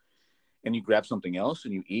things, and you grab something else,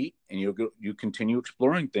 and you eat, and you continue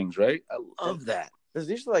exploring things, right? I love that. There's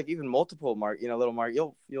usually little little market.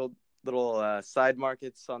 You'll little side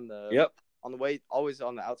markets on the way, always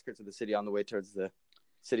on the outskirts of the city, on the way towards the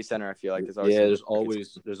city center. I feel like there's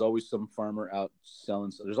always some farmer out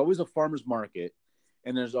selling. There's always a farmer's market,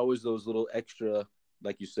 and there's always those little extra,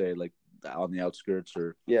 like you say, on the outskirts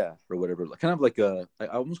or whatever. Kind of I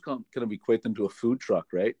almost kind of equate them to a food truck,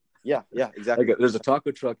 right? Yeah, exactly. There's a taco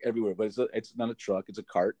truck everywhere, but it's not a truck; it's a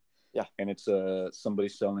cart. Yeah, and it's somebody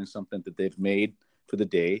selling something that they've made for the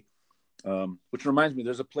day. Which reminds me,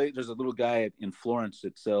 there's a little guy in Florence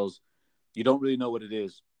that sells. You don't really know what it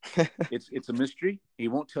is. It's a mystery. He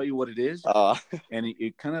won't tell you what it is, and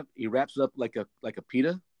he wraps it up like a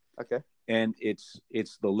pita. Okay. And it's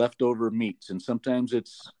the leftover meats, and sometimes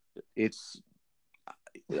it's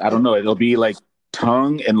I don't know. It'll be like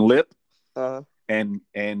tongue and lip,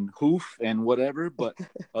 and hoof and whatever. But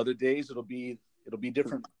other days it'll be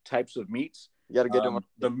different types of meats. You got to get them.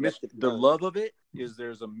 The love of it is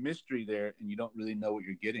there's a mystery there, and you don't really know what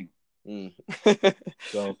you're getting. Mm.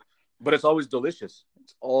 So, but it's always delicious.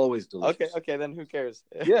 It's always delicious. Okay, then who cares?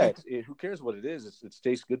 Yeah, who cares what it is? It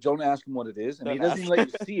tastes good. Don't ask him what it is, and he doesn't even let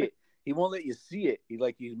you see it. He won't let you see it. He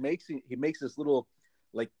makes this little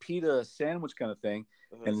like pita sandwich kind of thing,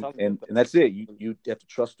 and that's it. You have to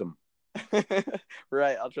trust him.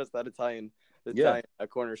 Right, I'll trust that Italian a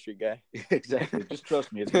corner street guy. Exactly. Just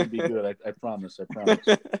trust me. It's gonna be good. I promise.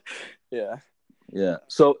 Yeah.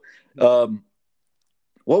 So,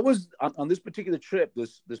 what was on this particular trip?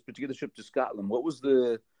 This particular trip to Scotland. What was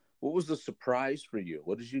the surprise for you?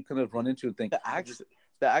 What did you kind of run into and think?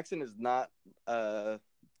 The accent is not.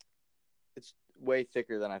 It's way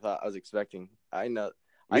thicker than I thought I was expecting. I know.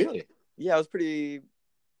 Really? Yeah, it's pretty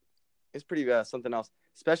something else.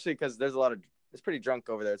 Especially because it's pretty drunk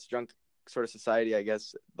over there. It's drunk sort of society, I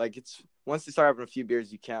guess. Like it's once they start having a few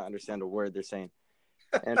beers, you can't understand a word they're saying.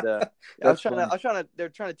 And they're trying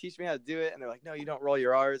to teach me how to do it, and they're like, "No, you don't roll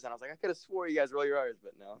your R's." And I was like, "I could have swore you guys roll your R's,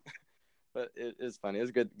 but no." But it is funny. It was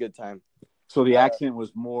a good time. So the accent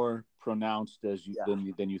was more pronounced than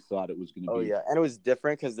you thought it was going to be. Oh yeah, and it was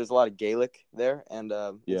different because there's a lot of Gaelic there, and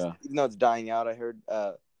even though it's dying out, I heard,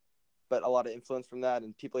 but a lot of influence from that,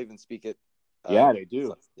 and people even speak it. Yeah, they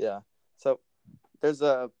do. So there's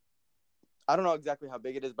I don't know exactly how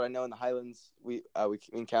big it is, but I know in the Highlands we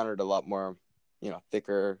encountered a lot more,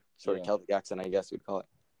 thicker sort of Celtic accent, I guess we'd call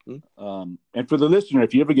it. And for the listener,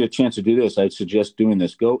 if you ever get a chance to do this, I'd suggest doing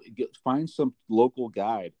this. Go find some local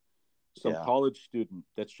guide, some college student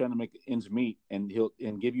that's trying to make ends meet, and he'll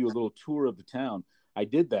give you a little tour of the town. I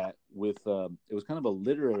did that with it was kind of a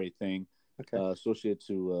literary thing associated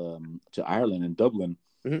to Ireland and Dublin.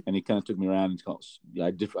 Mm-hmm. And he kind of took me around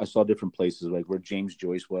and I saw different places like where James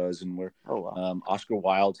Joyce was and where Oscar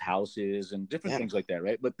Wilde's house is and different things like that,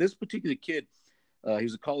 right? But this particular kid, he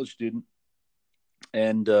was a college student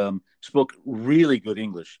and spoke really good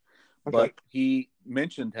English. Okay. But he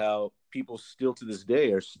mentioned how people still to this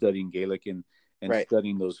day are studying Gaelic and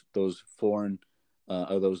studying those foreign,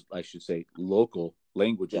 or those, I should say, local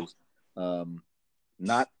languages. Yeah.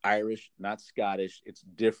 Not Irish, not Scottish. It's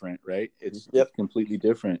different, right? It's completely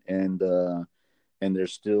different, and they're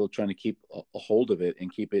still trying to keep a hold of it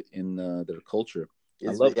and keep it in their culture.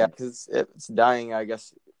 I love it because it's dying. I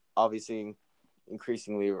guess obviously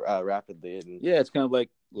increasingly rapidly. And it's kind of like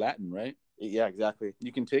Latin, right? Yeah, exactly.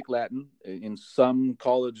 You can take Latin in some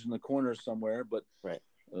college in the corner somewhere, but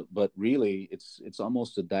really, it's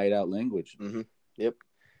almost a died out language. Mm-hmm. Yep.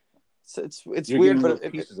 So it's You're weird, but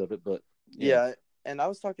pieces of it, but yeah. And I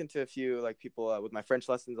was talking to a few people with my French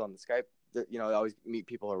lessons on the Skype. I always meet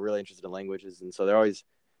people who are really interested in languages, and so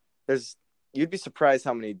you'd be surprised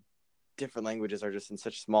how many different languages are just in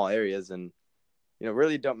such small areas, and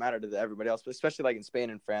really don't matter to everybody else. But especially like in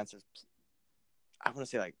Spain and France, I want to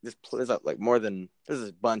say like there's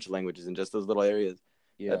a bunch of languages in just those little areas.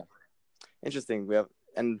 Yeah, interesting.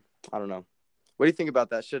 And I don't know. What do you think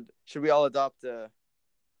about that? Should we all adopt a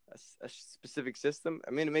specific system?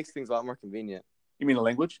 I mean, it makes things a lot more convenient. You mean a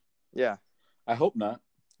language? Yeah. I hope not.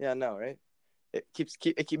 Yeah, no, right? It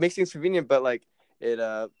makes things convenient, but like it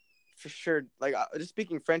for sure, like just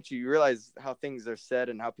speaking French, you realize how things are said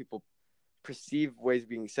and how people perceive ways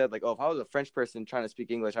being said. Like, if I was a French person trying to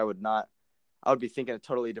speak English, I would be thinking a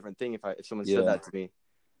totally different thing if someone said that to me.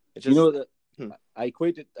 It's just, I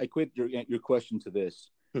equate your question to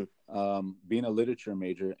this. Being a literature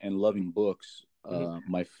major and loving books,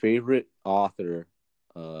 my favorite author,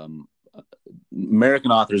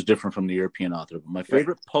 American author is different from the European author, but my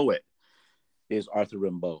favorite poet is Arthur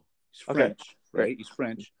Rimbaud. He's French, right? He's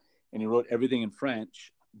French, and he wrote everything in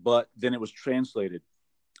French, but then it was translated.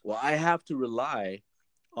 Well, I have to rely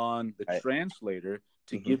on the translator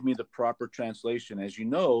to give me the proper translation. As you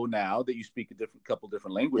know, now that you speak a couple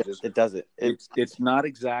different languages, it does it. It's not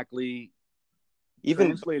exactly even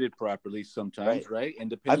translated properly sometimes, right? And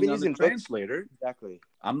depending on the translator,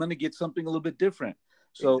 I'm going to get something a little bit different.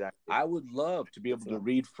 So I would love to be able to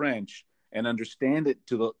read French and understand it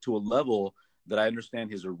to a level that I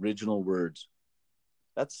understand his original words.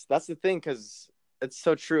 That's the thing, because it's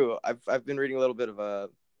so true. I've been reading a little bit of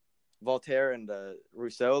Voltaire and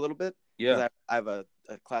Rousseau a little bit. Yeah, I have a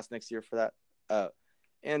class next year for that.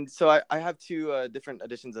 And so I have two different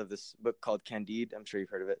editions of this book called Candide. I'm sure you've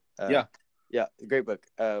heard of it. Yeah, great book.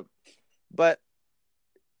 But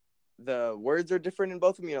the words are different in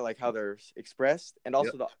both of them, like how they're expressed, and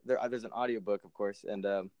also there's an audiobook, of course,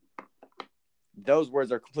 and those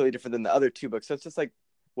words are completely different than the other two books. So it's just like,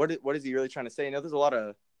 what is he really trying to say? There's a lot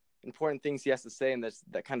of important things he has to say, and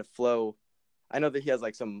that kind of flow. I know that he has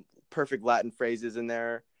like some perfect Latin phrases in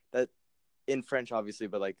there that in French, obviously,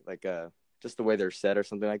 but just the way they're said or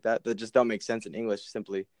something like that just don't make sense in English.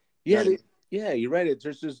 Simply. Yeah, yeah, you're right.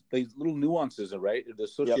 There's just these little nuances, right,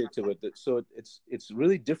 associated to it. So it's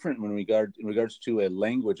really different in regards to a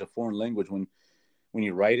language, a foreign language, when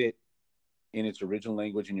you write it in its original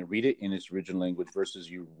language and you read it in its original language versus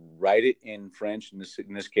you write it in French in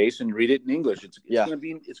this case and read it in English. It's gonna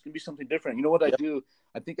be something different. You know what I do?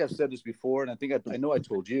 I think I've said this before, and I think I know I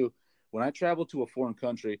told you, when I travel to a foreign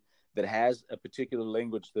country that has a particular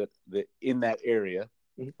language that in that area,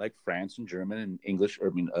 like France and German and English,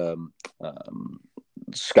 or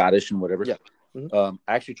Scottish and whatever. Yeah.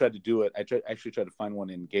 I actually tried to do it. I actually tried to find one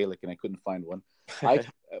in Gaelic, and I couldn't find one.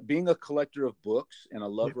 Being a collector of books and a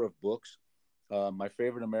lover of books, my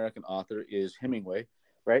favorite American author is Hemingway,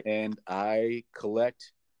 right? And I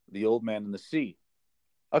collect The Old Man and the Sea.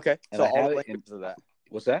 Okay, and so all the languages of that.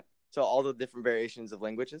 What's that? So all the different variations of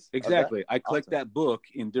languages? Exactly. I collect that book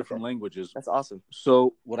in different languages. That's awesome.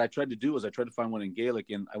 So what I tried to do was I tried to find one in Gaelic,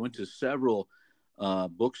 and I went to several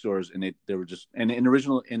bookstores, and they were just in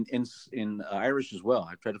original in Irish as well.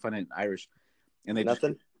 I tried to find it in Irish, and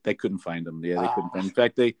they couldn't find them. Yeah, they couldn't find. In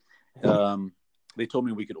fact, they told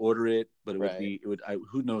me we could order it, but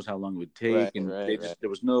who knows how long it would take, there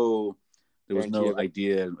was no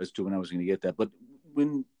idea as to when I was going to get that. But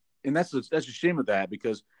that's a shame of that,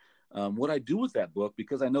 because what I do with that book,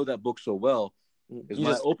 because I know that book so well, is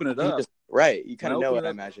I open it up. You kind of know it,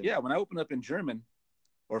 I imagine. Yeah, when I open up in German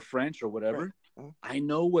or French or whatever, I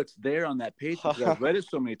know what's there on that page because I've read it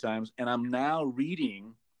so many times, and I'm now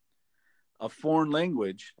reading a foreign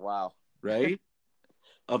language. Wow. Right?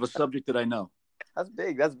 Of a subject that I know. That's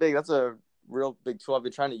big. That's a real big tool. I've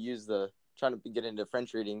been trying to get into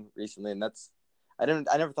French reading recently, and I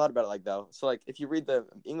never thought about it like that. So if you read the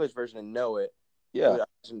English version and know it, it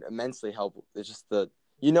would immensely help. It's just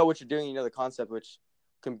you know what you're doing, you know the concept, which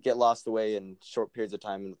can get lost away in short periods of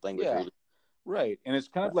time in language reading. Right, and it's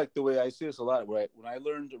kind of like the way I see this a lot. Right, when I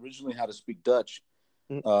learned originally how to speak Dutch,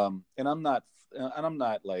 and I'm not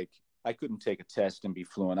like, I couldn't take a test and be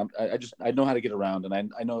fluent. I know how to get around, and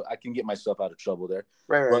I know I can get myself out of trouble there.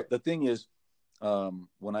 Right. But the thing is,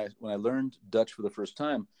 when I learned Dutch for the first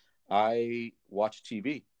time, I watched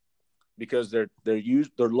TV, because their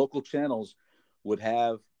local channels would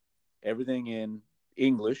have everything in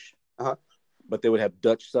English, but they would have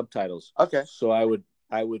Dutch subtitles. Okay. So I would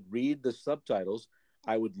read the subtitles,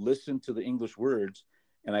 I would listen to the English words,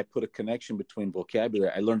 and I put a connection between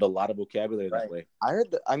vocabulary. I learned a lot of vocabulary that way.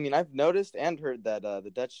 I've noticed and heard that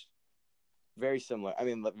the Dutch, very similar.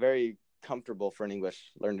 Very comfortable for an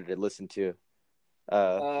English learner to listen to.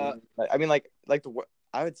 I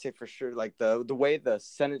would say for sure, the way the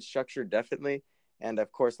sentence structure, definitely, and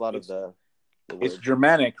of course a lot of the it's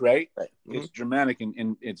Germanic, right? Right. Mm-hmm. It's Germanic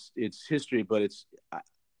and it's history, but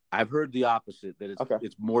I've heard the opposite, that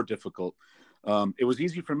it's more difficult. It was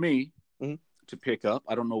easy for me to pick up.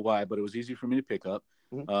 I don't know why, but it was easy for me to pick up.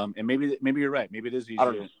 And maybe you're right. Maybe it is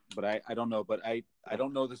easier, but I don't know. But I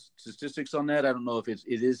don't know the statistics on that. I don't know if it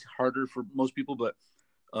is harder for most people, but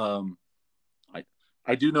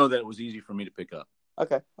I do know that it was easy for me to pick up.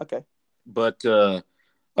 Okay. But a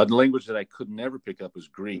language that I could never pick up was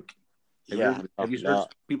Greek. Have you heard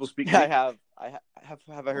people speak Greek? Yeah, I have.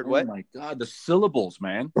 Have I heard what? Oh my God, the syllables,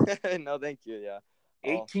 man. No, thank you. Yeah.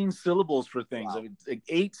 18 syllables for things. Wow.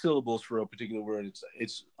 8 syllables for a particular word.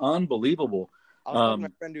 It's unbelievable. My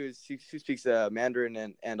friend who speaks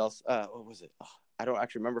Mandarin and also what was it? I don't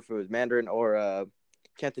actually remember if it was Mandarin or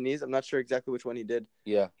Cantonese. I'm not sure exactly which one he did.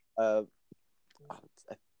 Yeah. But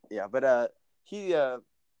he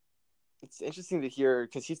it's interesting to hear,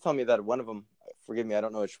 because he's telling me that one of them, forgive me, I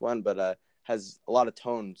don't know which one, but has a lot of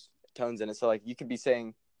tones in it. So you could be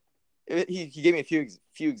saying, he gave me a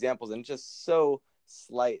few examples, and it's just so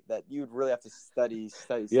slight that you would really have to study.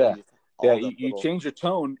 Yeah. You change your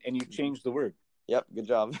tone and you change the word. Yep, good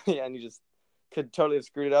job. Yeah, and you just could totally have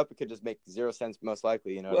screwed it up. It could just make zero sense, most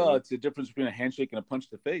likely. You know. Well, it's the difference between a handshake and a punch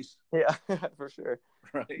to the face. Yeah, for sure.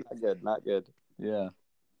 Right. Not good. Yeah.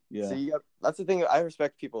 So that's the thing. I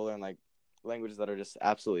respect people who learn languages that are just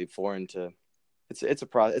absolutely foreign to.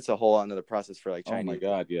 It's a whole another process for Chinese. Oh my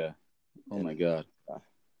God, yeah. Oh my God. Yeah.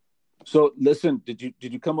 So listen, did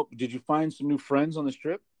you find some new friends on this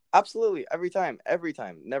trip? Absolutely, every time.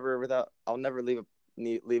 I'll never leave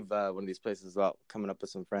one of these places without coming up with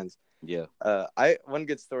some friends. Yeah. One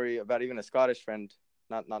good story about even a Scottish friend,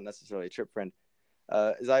 not necessarily a trip friend,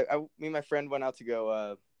 is me and my friend went out to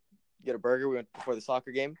go get a burger. We went before the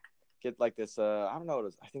soccer game, get this I don't know what it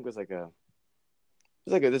was. I think it was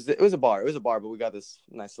it was a bar. It was a bar, but we got this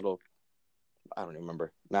nice little, I don't even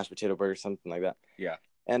remember, mashed potato burger, something like that. Yeah.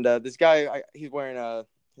 And this guy, he's wearing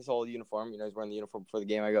his whole uniform. You know, he's wearing the uniform before the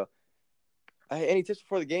game. I go, any tips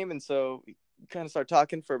before the game? And so we kind of start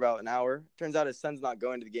talking for about an hour. Turns out his son's not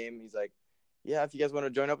going to the game. He's like, yeah, if you guys want to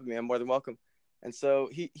join up with me, I'm more than welcome. And so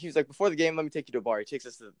he was like, before the game, let me take you to a bar. He takes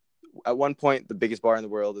us to, at one point, the biggest bar in the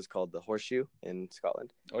world is called the Horseshoe in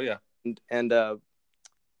Scotland. Oh, yeah. And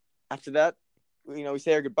after that, you know, we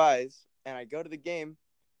say our goodbyes, and I go to the game,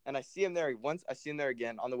 and I see him there once. I see him there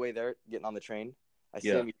again on the way there, getting on the train. I see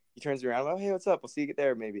him. He turns me around. I'm like, oh, hey, what's up? We'll see you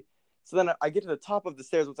there, maybe. So then I get to the top of the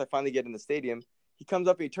stairs once I finally get in the stadium. He comes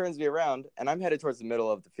up and he turns me around, and I'm headed towards the middle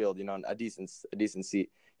of the field, you know, a decent seat.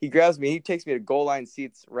 He grabs me. He takes me to goal line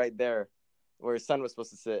seats right there where his son was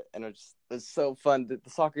supposed to sit, and it was so fun. The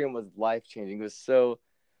soccer game was life-changing. It was so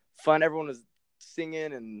fun. Everyone was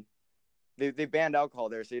singing, and they banned alcohol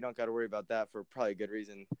there, so you don't got to worry about that for probably a good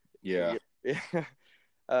reason. Yeah.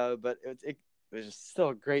 But it was just still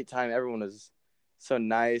a great time. Everyone was so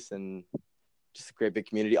nice and just a great big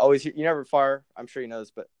community. Always, you're never far. I'm sure you know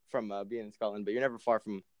this, but from being in Scotland, but you're never far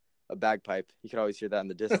from a bagpipe. You could always hear that in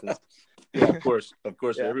the distance. Yeah, of course,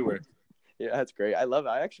 Yeah. everywhere. Yeah, that's great. I love it.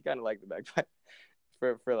 I actually kind of like the bagpipe.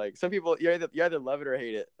 For like some people, you either love it or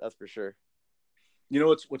hate it. That's for sure. You know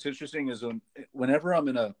what's interesting is whenever I'm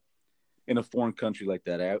in a foreign country like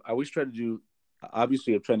that, I always try to do.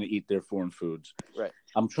 Obviously, I'm trying to eat their foreign foods. Right.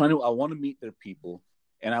 I want to meet their people,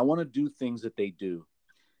 and I want to do things that they do.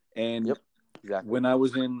 And Yep, exactly. when I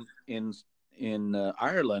was in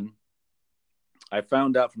Ireland, I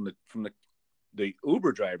found out from the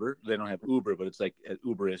Uber driver. They don't have Uber, but it's like an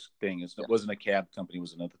Uber-esque thing. It wasn't a cab company; it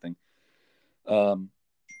was another thing.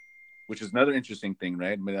 Which is another interesting thing,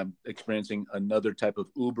 right? I mean, I'm experiencing another type of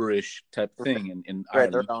Uber-ish type thing in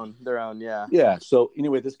right, Ireland. their own, yeah. Yeah. So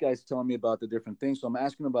anyway, this guy's telling me about the different things. So I'm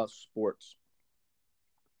asking about sports,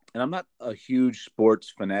 and I'm not a huge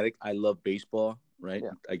sports fanatic. I love baseball, right?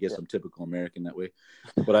 Yeah. I guess I'm typical American that way.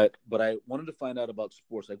 But I wanted to find out about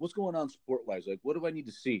sports, like what's going on sport-wise. Like, what do I need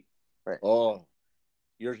to see? Right. Oh,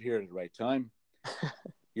 you're here at the right time.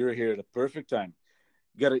 You're here at the perfect time.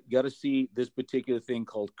 Got to see this particular thing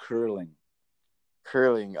called curling.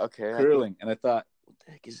 Curling, okay. Curling, and I thought, what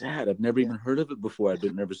the heck is that? I've never even heard of it before. I've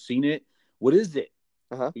never seen it. What is it?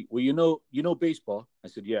 Uh-huh. Well, you know baseball. I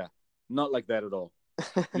said, yeah, not like that at all.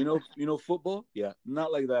 You know football? Yeah,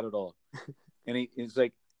 not like that at all. And it's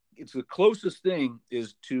like, it's the closest thing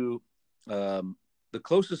is to, the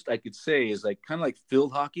closest I could say is like kind of like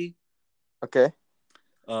field hockey. Okay.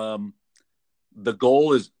 The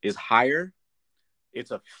goal is higher.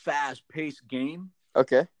 It's a fast-paced game.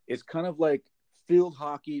 Okay. It's kind of like field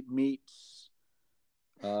hockey meets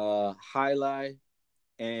highlight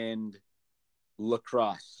and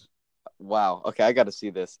lacrosse. Wow. Okay, I got to see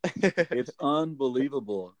this. It's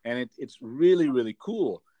unbelievable, and it's really, really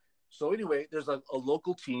cool. So anyway, there's a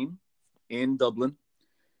local team in Dublin.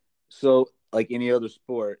 So like any other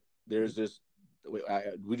sport, there's this.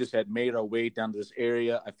 We just had made our way down to this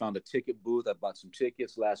area. I found a ticket booth. I bought some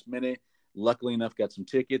tickets last minute. Luckily enough, got some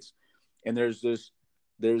tickets. And there's this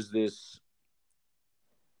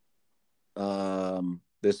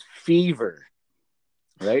fever,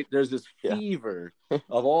 right? There's this fever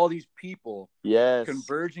of all these people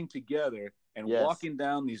converging together and walking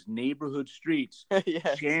down these neighborhood streets,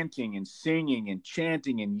 chanting and singing and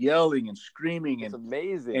chanting and yelling and screaming. It's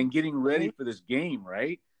amazing. And getting ready for this game,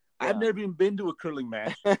 right? Yeah. I've never even been to a curling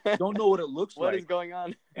match. Don't know what it looks like. What is going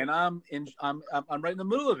on? And I'm right in the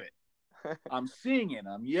middle of it. I'm singing,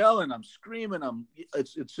 I'm yelling, I'm screaming.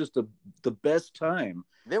 It's just the best time.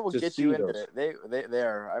 They will get you into it. They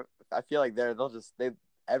are. I feel like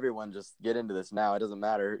everyone just get into this now. It doesn't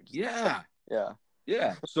matter. Yeah.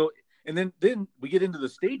 Yeah. So and then we get into the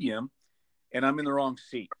stadium, and I'm in the wrong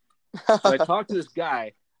seat. So I talked to this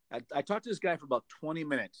guy. I talked to this guy for about 20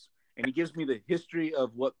 minutes, and he gives me the history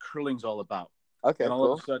of what curling's all about. Okay, and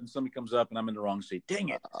all of a sudden, somebody comes up, and I'm in the wrong seat. Dang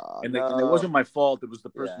it! And it wasn't my fault. It was the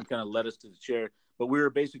person who kind of led us to the chair. But we were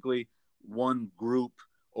basically one group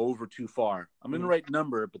over too far. I'm in the right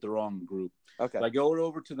number, but the wrong group. Okay. So I go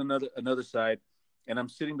over to another side, and I'm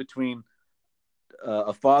sitting between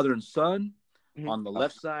a father and son on the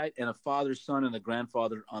left side, and a father, son, and a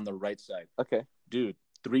grandfather on the right side. Okay. Dude,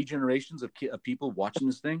 3 generations of people watching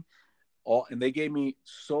this thing. And they gave me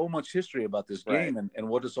so much history about this game and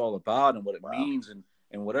what it's all about and what it means and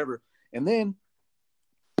whatever. And then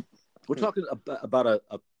we're talking about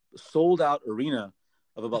a sold out arena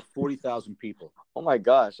of about 40,000 people. Oh my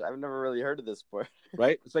gosh. I've never really heard of this sport.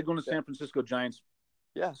 Right? It's like going to San Francisco Giants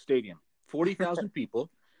stadium, 40,000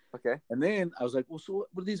 people. Okay. And then I was like, well, so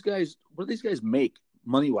what do these guys make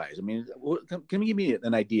money wise? I mean, can you give me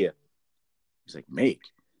an idea? He's like, make?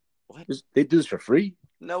 What? They do this for free?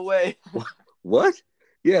 No way. What?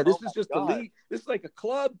 Yeah, Oh this is my just the God. league. This is like a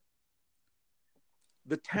club.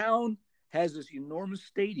 The town has this enormous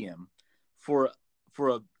stadium for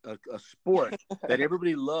a sport that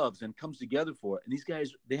everybody loves and comes together for. And these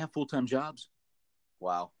guys, they have full-time jobs.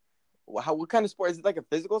 Wow. What kind of sport is it? Like a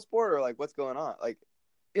physical sport or like what's going on? Like,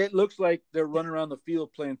 It looks like they're running around the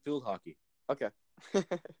field playing field hockey. okay.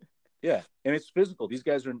 Yeah, and it's physical. These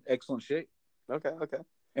guys are in excellent shape. Okay.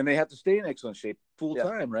 And they have to stay in excellent shape full Yeah.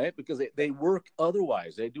 time, right? Because they work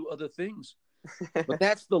otherwise. They do other things. But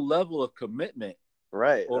that's the level of commitment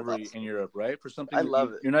Right. over That's awesome. in Europe, right? For something I that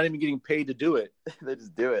love it. you're not even getting paid to do it. They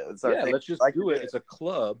just do it. It's Yeah, let's just do it. It's a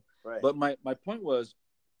club. Right. But my point was,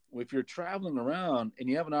 if you're traveling around and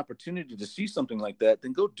you have an opportunity to see something like that,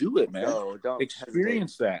 then go do it, man. No, don't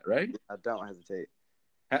experience that, right? Yeah, don't hesitate.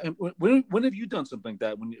 When have you done something like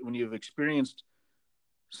that? When you've experienced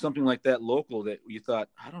something like that local that you thought,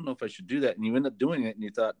 I don't know if I should do that, and you end up doing it, and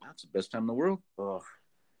you thought that's the best time in the world. Ugh.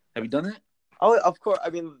 Have you done that? Oh, of course.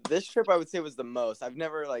 I mean, this trip I would say was the most. I've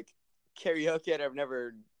never like karaoke. I've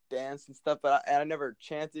never danced and stuff, but I never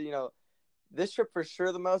chanted. You know, this trip for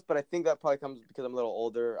sure the most. But I think that probably comes because I'm a little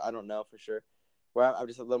older. I don't know for sure. Where I'm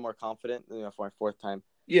just a little more confident. You know, for my fourth time.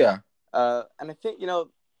 Yeah. And I think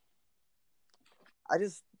I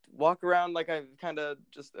just walk around like I kind of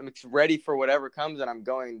just am ready for whatever comes, and I'm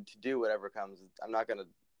going to do whatever comes. I'm not gonna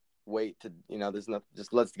wait to there's no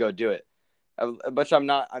just let's go do it. But I'm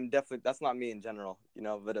not. I'm definitely that's not me in general,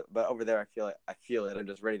 But over there, I feel it. I'm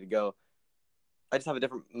just ready to go. I just have a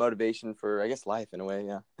different motivation for, I guess, life in a way.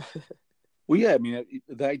 Yeah. Well, yeah. I mean,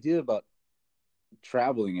 the idea about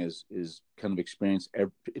traveling is kind of experience, I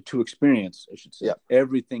should say,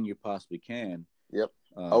 everything you possibly can. Yep.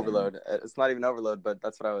 Overload. It's not even overload, but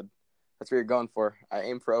that's what you're going for. I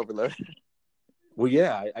aim for overload. Well,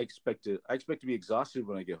 yeah. I expect to be exhausted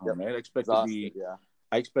when I get home. Yep. Right.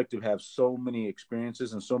 I expect to have so many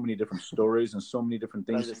experiences and so many different stories and so many different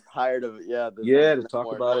things. I'm just tired of it. Yeah. To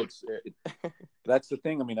talk about it. That's the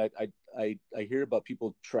thing. I mean, I hear about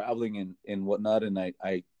people traveling and whatnot, and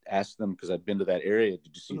I ask them, because I've been to that area.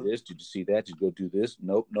 Did you see this? Did you see that? Did you go do this?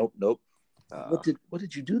 Nope. What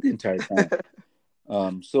did you do the entire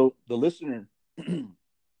time? So the listener,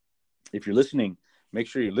 if you're listening, make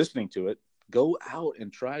sure you're listening to it. Go out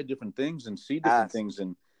and try different things and see different things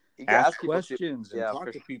and ask questions and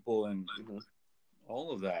talk to people and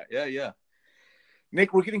all of that. Yeah.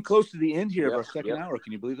 Nick, we're getting close to the end here of our second hour.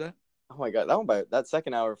 Can you believe that? Oh my God, that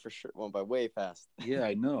second hour for sure went by way fast. Yeah,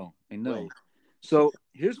 I know. So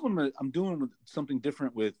here's one I'm doing with something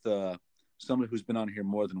different with somebody who's been on here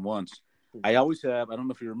more than once. I always have, I don't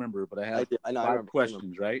know if you remember, but I have 5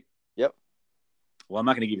 questions, right? Yep. Well, I'm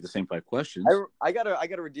not going to give you the same 5 questions. I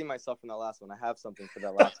gotta redeem myself from that last one. I have something for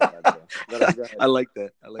that last one. I like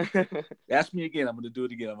that. Ask me again. I'm going to do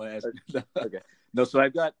it again. I'm going to ask you. Okay. No, so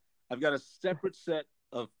I've got a separate set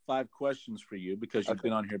of 5 questions for you because you've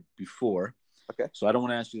been on here before. Okay. So I don't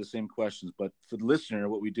want to ask you the same questions, but for the listener,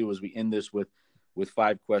 what we do is we end this with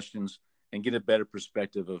 5 questions and get a better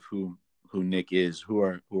perspective of who Nick is, who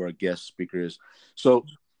our guest speaker is. So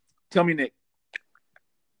tell me, Nick,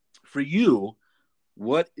 for you,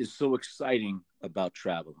 what is so exciting about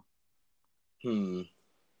travel?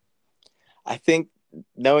 I think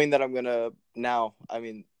knowing that I'm gonna now I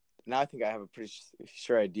think I have a pretty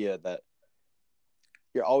sure idea that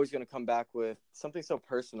you're always gonna come back with something so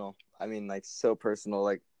personal. I mean, like so personal.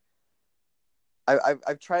 Like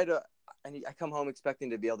I've tried to, and I come home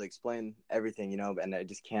expecting to be able to explain everything, and I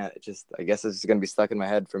just can't. I guess it's just gonna be stuck in my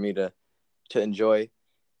head for me to enjoy,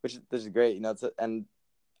 which is great, and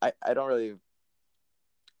I don't really.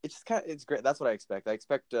 It's just it's great. That's what I expect. I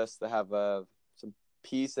expect us to have some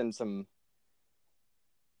peace and some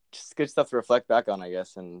just good stuff to reflect back on, I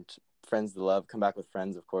guess, and friends to love. Come back with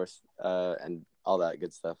friends, of course, and all that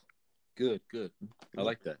good stuff. Good. I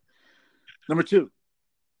like that. Number 2,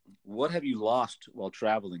 what have you lost while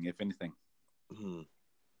traveling, if anything? And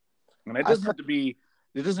it doesn't have to be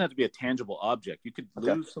a tangible object. You could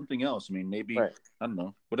lose something else. I mean, maybe I don't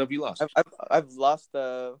know. What have you lost? I've lost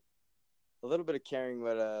a little bit of caring,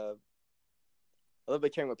 but a little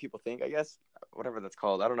bit caring what people think, I guess, whatever that's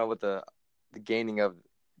called. I don't know what the gaining of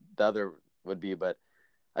the other would be, but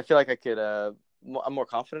I feel like I could. I'm more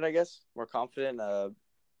confident, I guess. More confident,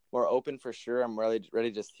 more open for sure. I'm really ready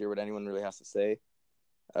to just hear what anyone really has to say.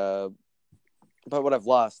 But what I've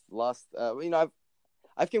lost,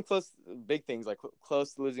 I've came close to big things, like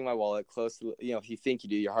close to losing my wallet, close to, if you think you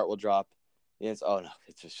do, your heart will drop. And it's, oh no,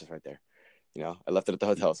 it's just right there. I left it at the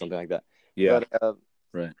hotel, something like that. Yeah. But,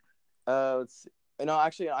 right.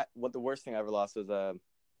 Actually, what the worst thing I ever lost was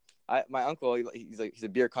my uncle. He's a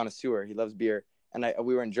beer connoisseur. He loves beer, and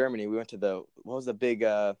we were in Germany. We went to what was the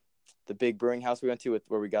big brewing house we went to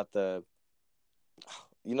where we got the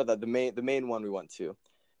main one we went to,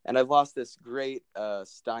 and I lost this great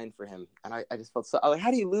Stein for him, and I just felt so I was like,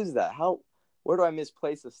 how do you lose that? Where do I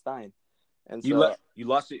misplace a Stein? And so you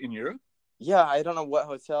lost it in Europe? Yeah, I don't know what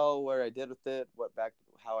hotel where I did with it,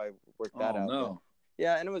 how I worked that out. No.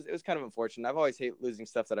 Yeah, and it was kind of unfortunate. I've always hated losing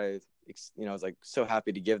stuff that I was like so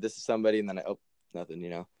happy to give this to somebody, and then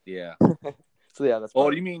nothing, Yeah. So yeah, that's. Oh,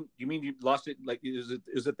 you mean you lost it? Like, is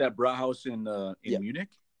it that Brauhaus in Munich?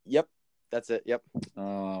 Yep, that's it. Yep.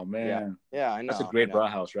 Oh man. Yeah, I know. That's a great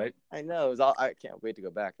Brauhaus, right? I know. I can't wait to go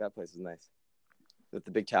back. That place is nice, with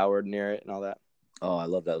the big tower near it and all that. Oh, I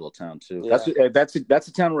love that little town too. Yeah. That's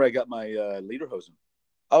a town where I got my Lederhosen.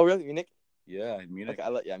 Oh really, Munich? Yeah, in Munich.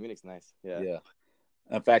 Okay, Munich's nice. Yeah. Yeah.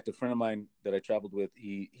 In fact, a friend of mine that I traveled with,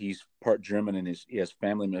 he's part German, and he has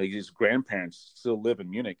family. His grandparents still live in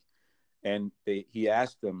Munich, and he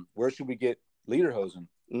asked them, "Where should we get Lederhosen?"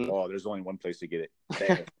 Mm-hmm. Oh, there's only one place to get it,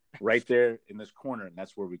 there, right there in this corner, and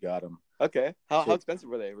that's where we got them. Okay, how expensive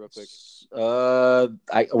were they, real quick?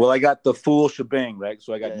 I got the full shebang, right?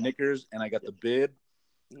 So I got knickers and I got the bib.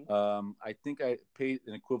 I think I paid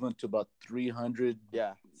an equivalent to about $300.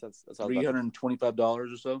 Yeah, that's $325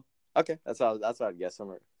 or so. Okay, that's what I'd guess,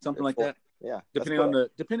 something like that. Yeah,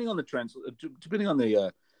 depending on the trends, depending on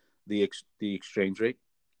the exchange rate.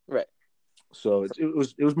 Right. So it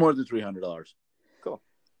was more than $300. Cool.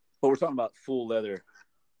 But we're talking about full leather.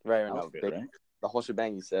 Right. Outfit, right? The whole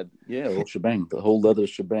shebang, you said. Yeah, the whole shebang. The whole leather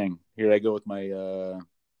shebang. Here I go with my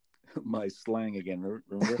my slang again.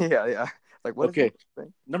 Remember? Yeah. Like what? Okay.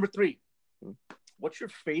 Number 3. What's your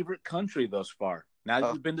favorite country thus far?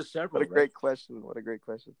 Now you've been to several. What a great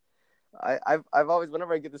question. I've always,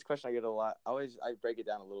 whenever I get this question, I get it a lot. I break it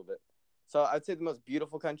down a little bit. So I'd say the most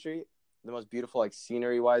beautiful country, the most beautiful like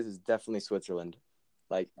scenery wise, is definitely Switzerland.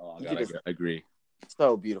 Like, I agree.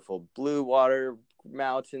 So beautiful, blue water,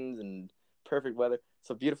 mountains, and perfect weather.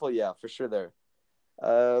 So beautiful, yeah, for sure. There.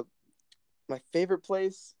 My favorite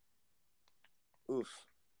place. Oof.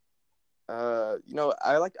 I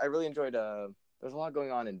really enjoyed. There's a lot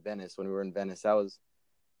going on in Venice when we were in Venice. That was.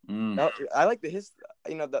 I like the history.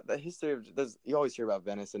 The history of. You always hear about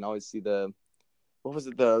Venice and always see the. What was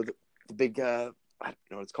it? The big. I don't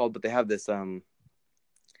know what it's called, but they have this.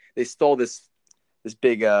 They stole this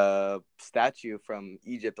big statue from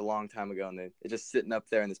Egypt a long time ago, and it's just sitting up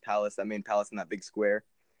there in this palace, that main palace in that big square.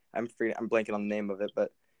 I'm blanking on the name of it,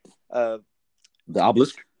 but. The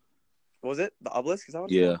obelisk. What was it? The obelisk? Is that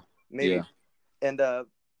what? Yeah. Maybe. Yeah. And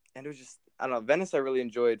it was just, I don't know, Venice I really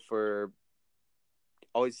enjoyed for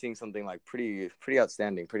always seeing something like pretty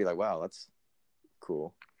outstanding, pretty like, wow, that's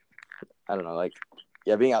cool. I don't know, like,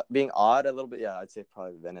 yeah, being odd a little bit, yeah, I'd say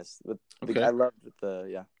probably Venice. I love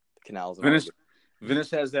the canals. And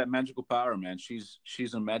Venice has that magical power, man.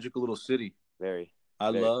 She's a magical little city. Very. I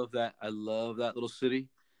love that little city.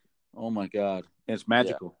 Oh my God. And it's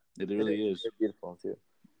magical. Yeah. It really is. It's beautiful too.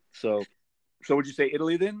 So would you say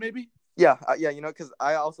Italy then, maybe? Yeah, because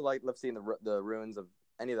I also love seeing the ruins of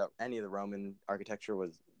any of the Roman architecture.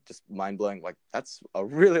 Was just mind blowing. Like, that's a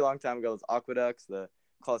really long time ago. Those aqueducts, the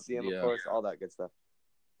Colosseum, of course, all that good stuff.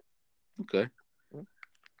 Okay. Mm-hmm.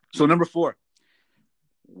 So number 4,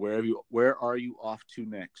 where are you off to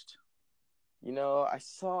next? I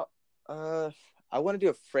saw. I want to do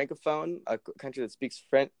a francophone, a country that speaks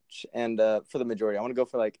French, and for the majority, I want to go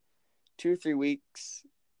for like 2 or 3 weeks.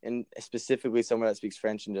 And specifically somewhere that speaks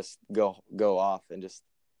French, and just go off and just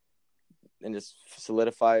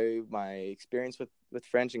solidify my experience with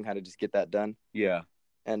French and kind of just get that done. Yeah.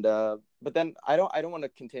 And but then I don't want to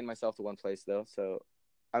contain myself to one place though. So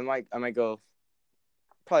I might go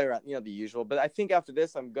probably around the usual. But I think after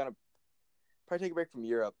this I'm gonna probably take a break from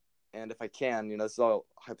Europe, and if I can, this is all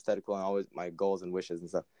hypothetical and always my goals and wishes and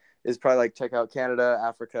stuff, is probably like check out Canada,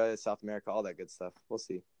 Africa, South America, all that good stuff. We'll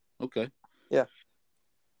see. Okay. Yeah.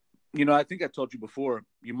 I think I told you before,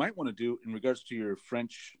 you might want to do, in regards to your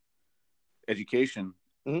French education,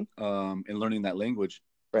 and learning that language.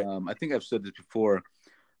 Right. I think I've said this before.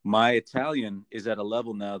 My Italian is at a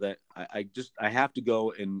level now that I have to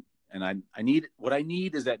go and I need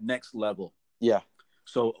is that next level. Yeah.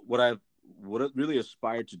 So what I really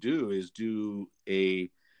aspired to do is do a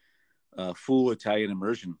full Italian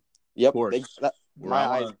immersion course.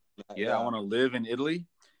 I want to live in Italy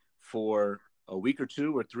for a week or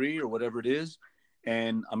 2 or 3 or whatever it is,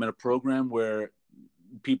 and I'm in a program where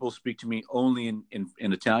people speak to me only in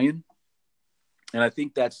Italian, and I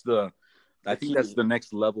think that's the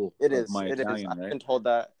next level. It is my Italian. I've right? been told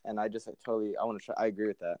that, and I want to try. I agree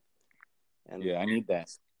with that. And yeah, I need that.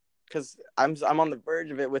 because I'm on the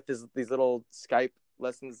verge of it with these little Skype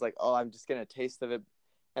lessons. Like, oh, I'm just getting a taste of it,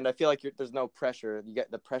 and I feel like there's no pressure.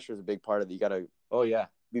 The pressure is a big part of it. You gotta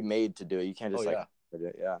be made to do it. You can't just do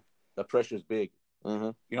it. Yeah, the pressure is big.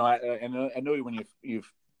 Mm-hmm. You know, I know when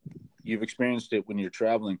you've experienced it when you're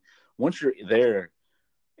traveling. Once you're there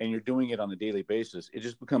and you're doing it on a daily basis, it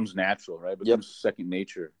just becomes natural, right? It becomes second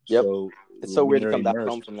nature. Yep. So it's so weird to come back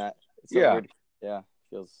home from that. It's so weird. Yeah,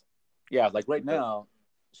 feels. Yeah, like right now,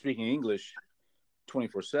 speaking English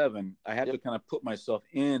 24/7, I have to kind of put myself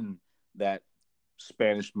in that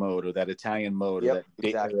Spanish mode or that Italian mode or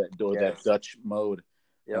that Dutch mode.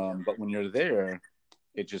 Yep. But when you're there,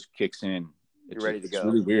 it just kicks in. You're ready to go. It's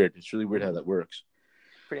really weird. It's really weird how that works.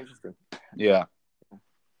 Pretty interesting. Yeah.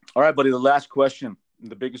 All right, buddy. The last question,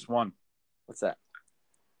 the biggest one. What's that?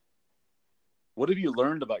 What have you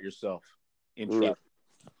learned about yourself in travel?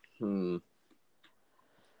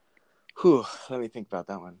 Let me think about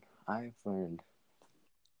that one.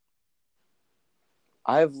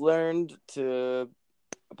 I've learned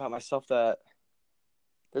about myself that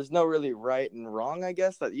there's no really right and wrong, I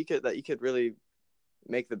guess, that you could really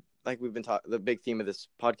make the big theme of this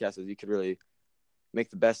podcast is you could really make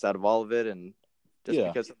the best out of all of it, and just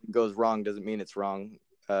because something goes wrong doesn't mean it's wrong.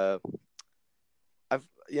 I'm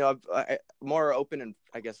more open and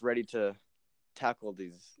I guess ready to tackle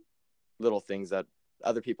these little things that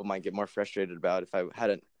other people might get more frustrated about if I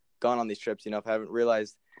hadn't gone on these trips. If I haven't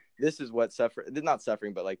realized this is what not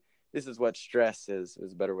suffering, but like this is what stress is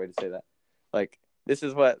a better way to say that. Like this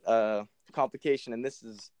is what complication, and this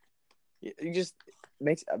is it just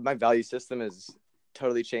makes my value system is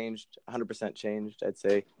totally changed, 100% changed, I'd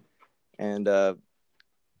say. And I'd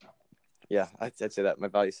say that my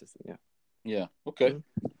value system. Yeah. Okay.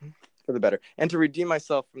 For the better, and to redeem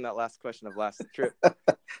myself from that last question of last trip.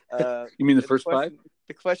 You mean the first five?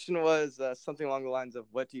 The question was something along the lines of,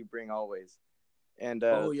 "What do you bring always?" And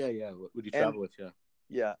what would you travel with?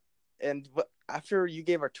 Yeah. And after you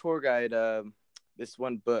gave our tour guide this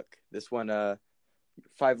one book,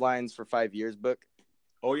 5 Lines for 5 Years book.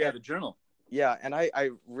 Oh yeah, the journal. Yeah, and I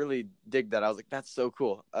really dig that. I was like, that's so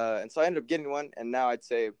cool. And so I ended up getting one, and now I'd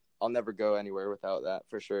say I'll never go anywhere without that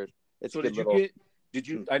for sure. It's so did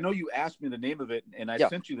you? I know you asked me the name of it, and I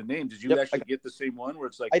sent you the name. Did you actually get the same one where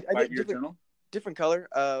it's like 5-year journal? Different color.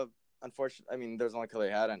 Unfortunately, I mean, there's the only color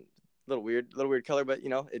I had, and a little weird color, but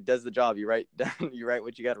it does the job. You write down, you write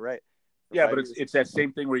what you got to write. Yeah, but it's that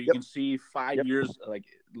same thing where you can see 5 years, like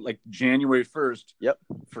January 1st. Yep.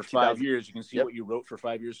 For 5 years, you can see what you wrote for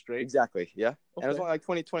 5 years straight. Exactly. Yeah. Okay. And it was only like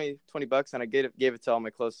 $20, and I gave it to all my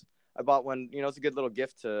close. I bought one. It's a good little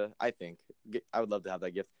gift I think I would love to have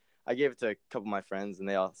that gift. I gave it to a couple of my friends, and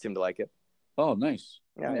they all seemed to like it. Oh, nice.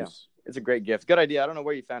 Yeah, nice. Yeah. It's a great gift. Good idea. I don't know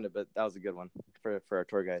where you found it, but that was a good one for our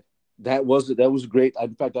tour guide. That was great.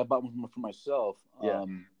 In fact, I bought one for myself. Yeah.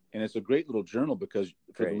 And it's a great little journal because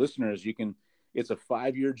for the listeners, it's a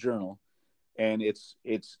 5-year journal, and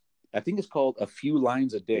I think it's called A Few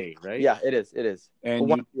Lines a Day, right? Yeah, it is.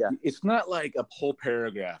 And it's not like a whole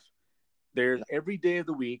paragraph. There's every day of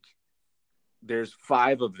the week. There's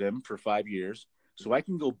 5 of them for 5 years. So I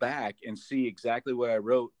can go back and see exactly what I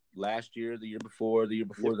wrote last year, the year before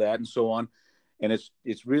that, and so on. And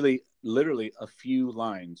it's really literally a few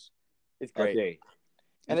lines. It's great. A day.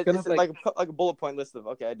 And it's like a bullet point list of,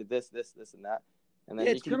 okay, I did this, and that. And then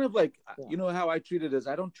it's kind of like, how I treat it is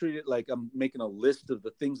I don't treat it like I'm making a list of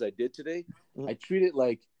the things I did today. Mm-hmm. I treat it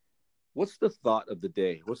like, what's the thought of the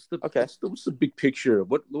day? What's the big picture?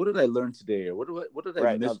 What did I learn today? Or what did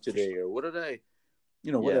I miss today? Or what did I,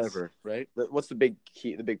 whatever, right? What's the big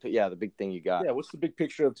key, the big thing you got? Yeah. What's the big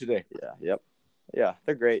picture of today? Yeah. Yep. Yeah.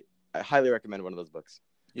 They're great. I highly recommend one of those books.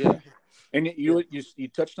 Yeah. And you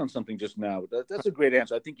touched on something just now. That's a great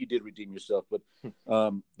answer. I think you did redeem yourself. But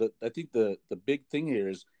I think the big thing here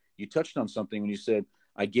is you touched on something when you said,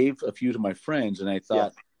 I gave a few to my friends, and I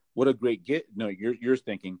thought, what a great gift. No, you're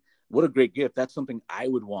thinking, what a great gift. That's something I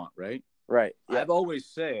would want, right? Right. Yeah. I've always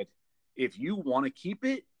said, if you want to keep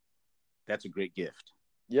it, that's a great gift.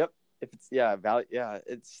 Yep. If it's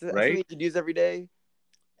it's something you could use every day,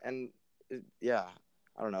 and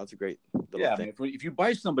I don't know. It's a great little thing. If you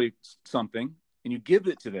buy somebody something and you give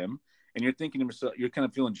it to them, and you're thinking to yourself, you're kind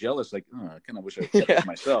of feeling jealous, like, oh, I kind of wish I kept it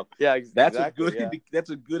myself. Yeah, exactly. That's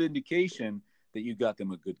a good indication that you got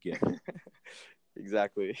them a good gift.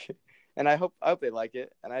 Exactly. And I hope they like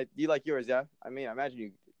it. And you like yours, yeah? I mean, I imagine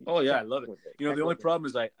you. Oh yeah, I love it. The only problem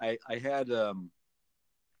is I had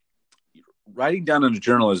writing down in a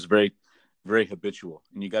journal is very, very habitual,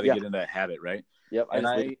 and you got to get in that habit, right? Yep. And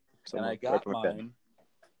I got mine.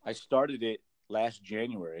 I started it last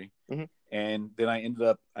January, and then I ended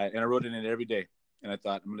up, and I wrote it in every day, and and I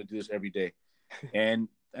thought I'm going to do this every day, and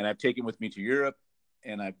I've taken with me to Europe,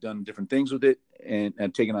 and I've done different things with it, and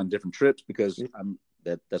I've taken on different trips because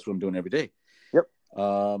that's what I'm doing every day. Yep.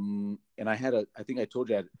 And I think I told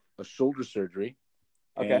you I had a shoulder surgery.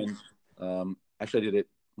 Okay. And actually, I did it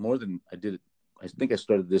more than I did it. I think I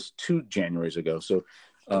started this 2 Januaries ago. So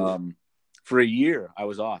for a year, I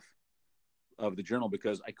was off of the journal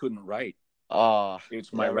because I couldn't write.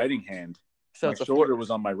 It's my writing hand. So my shoulder was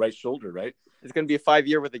on my right shoulder, right? It's going to be a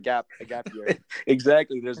 5-year with a gap year.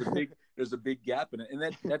 Exactly. There's a big gap in it,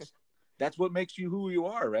 and that's what makes you who you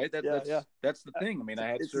are, right? That's the thing. I mean, I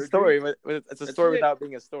had surgery. A story. It's a story without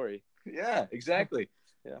being a story. Yeah, exactly.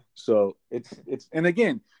 Yeah. So it's and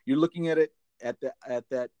again, you're looking at it at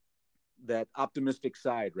that optimistic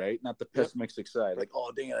side, right? Not the pessimistic side. Like,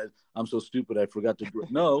 oh dang it, I'm so stupid, I forgot to do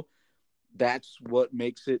it. No, that's what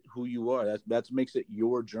makes it who you are. That makes it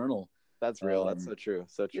your journal. That's real. That's so true.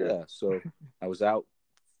 So true. Yeah. So I was out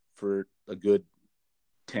for a good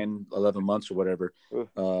 10, 11 months or whatever,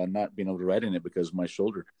 not being able to write in it because of my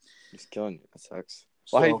shoulder. It's killing you. That sucks.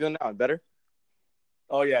 Well, how you feeling now? Better?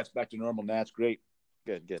 Oh yeah, it's back to normal now. It's great.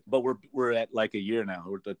 Good. But we're at like a year now.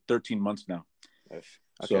 We're at 13 months now. Okay.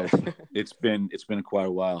 So it's been quite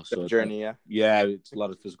a while. So journey, yeah. Yeah, it's a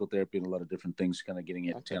lot of physical therapy and a lot of different things, kind of getting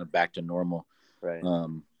it kind of back to normal. Right.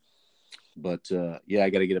 But I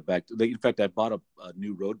got to get it back. In fact, I bought a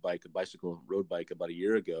new bicycle road bike about a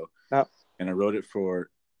year ago, and I rode it for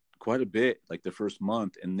quite a bit, like the first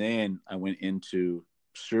month, and then I went into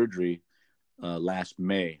surgery last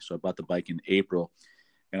May. So I bought the bike in April,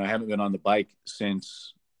 and I haven't been on the bike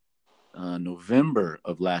since November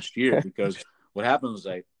of last year because what happened was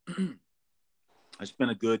I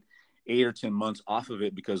spent a good 8 or 10 months off of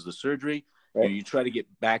it because of the surgery. Right. You try to get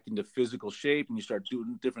back into physical shape and you start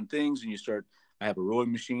doing different things and I have a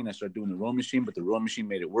rowing machine. I started doing the rowing machine, but the rowing machine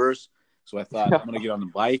made it worse. So I thought I'm going to get on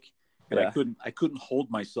the bike, but I couldn't hold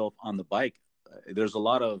myself on the bike. There's a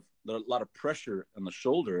lot of pressure on the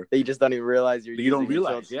shoulder that you just don't even realize you don't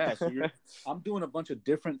realize. Yeah. So I'm doing a bunch of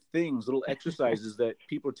different things, little exercises that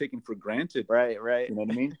people are taking for granted. Right. You know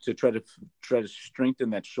what I mean? To try to strengthen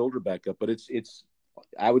that shoulder back up. But it's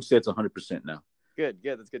I would say it's 100% now. Good.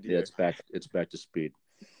 That's good to hear. It's back to speed.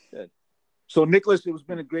 Good. So Nicholas, it was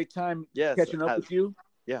been a great time catching up with you.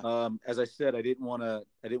 Yeah. As I said, I didn't want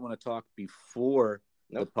to talk before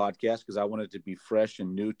the podcast because I wanted it to be fresh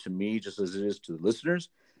and new to me, just as it is to the listeners.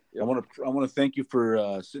 Yep. I want to thank you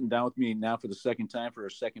for sitting down with me now for the second time for our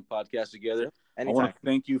second podcast together. Yep. I want to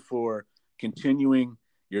thank you for continuing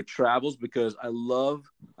your travels because I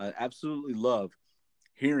absolutely love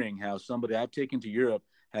hearing how somebody I've taken to Europe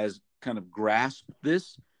has kind of grasped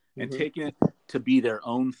this and taken it to be their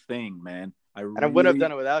own thing, man. I wouldn't have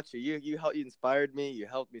done it without you. You inspired me. You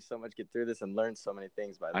helped me so much get through this and learn so many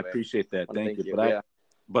things. By the way, I appreciate that. Thank you.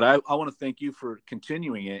 But I want to thank you for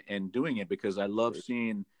continuing it and doing it because I love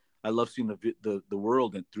seeing the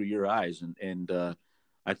world through your eyes. And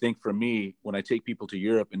I think for me, when I take people to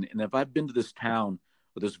Europe, and if I've been to this town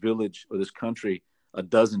or this village or this country a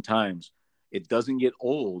dozen times, it doesn't get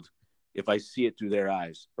old if I see it through their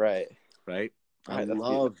eyes. Right. I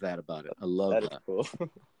love that about it. I love that. That is cool.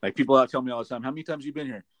 Like people tell me all the time, how many times have you been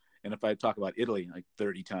here? And if I talk about Italy, like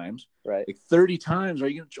 30 times. Right. Like 30 times.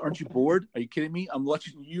 Aren't you bored? Are you kidding me? I'm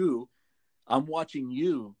watching you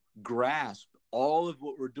grasp all of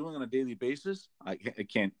what we're doing on a daily basis. I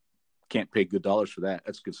can't pay good dollars for that.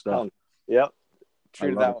 That's good stuff. Yep.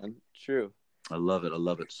 True to that one. True. I love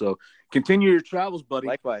it. So continue your travels, buddy.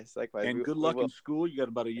 Likewise. And good luck in school. You got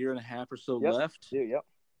about a year and a half or so left. Yep.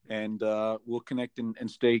 And we'll connect and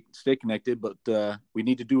stay connected. But we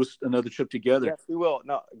need to do another trip together. Yes, we will.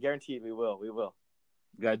 No, guaranteed we will. We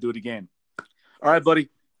got to do it again. All right, buddy.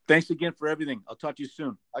 Thanks again for everything. I'll talk to you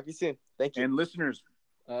soon. Thank you. And listeners,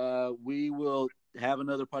 we will have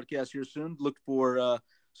another podcast here soon. Look for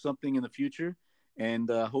something in the future. And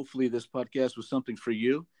hopefully this podcast was something for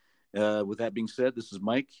you. With that being said, this is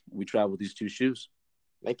Mike. We travel with these two shoes.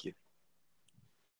 Thank you.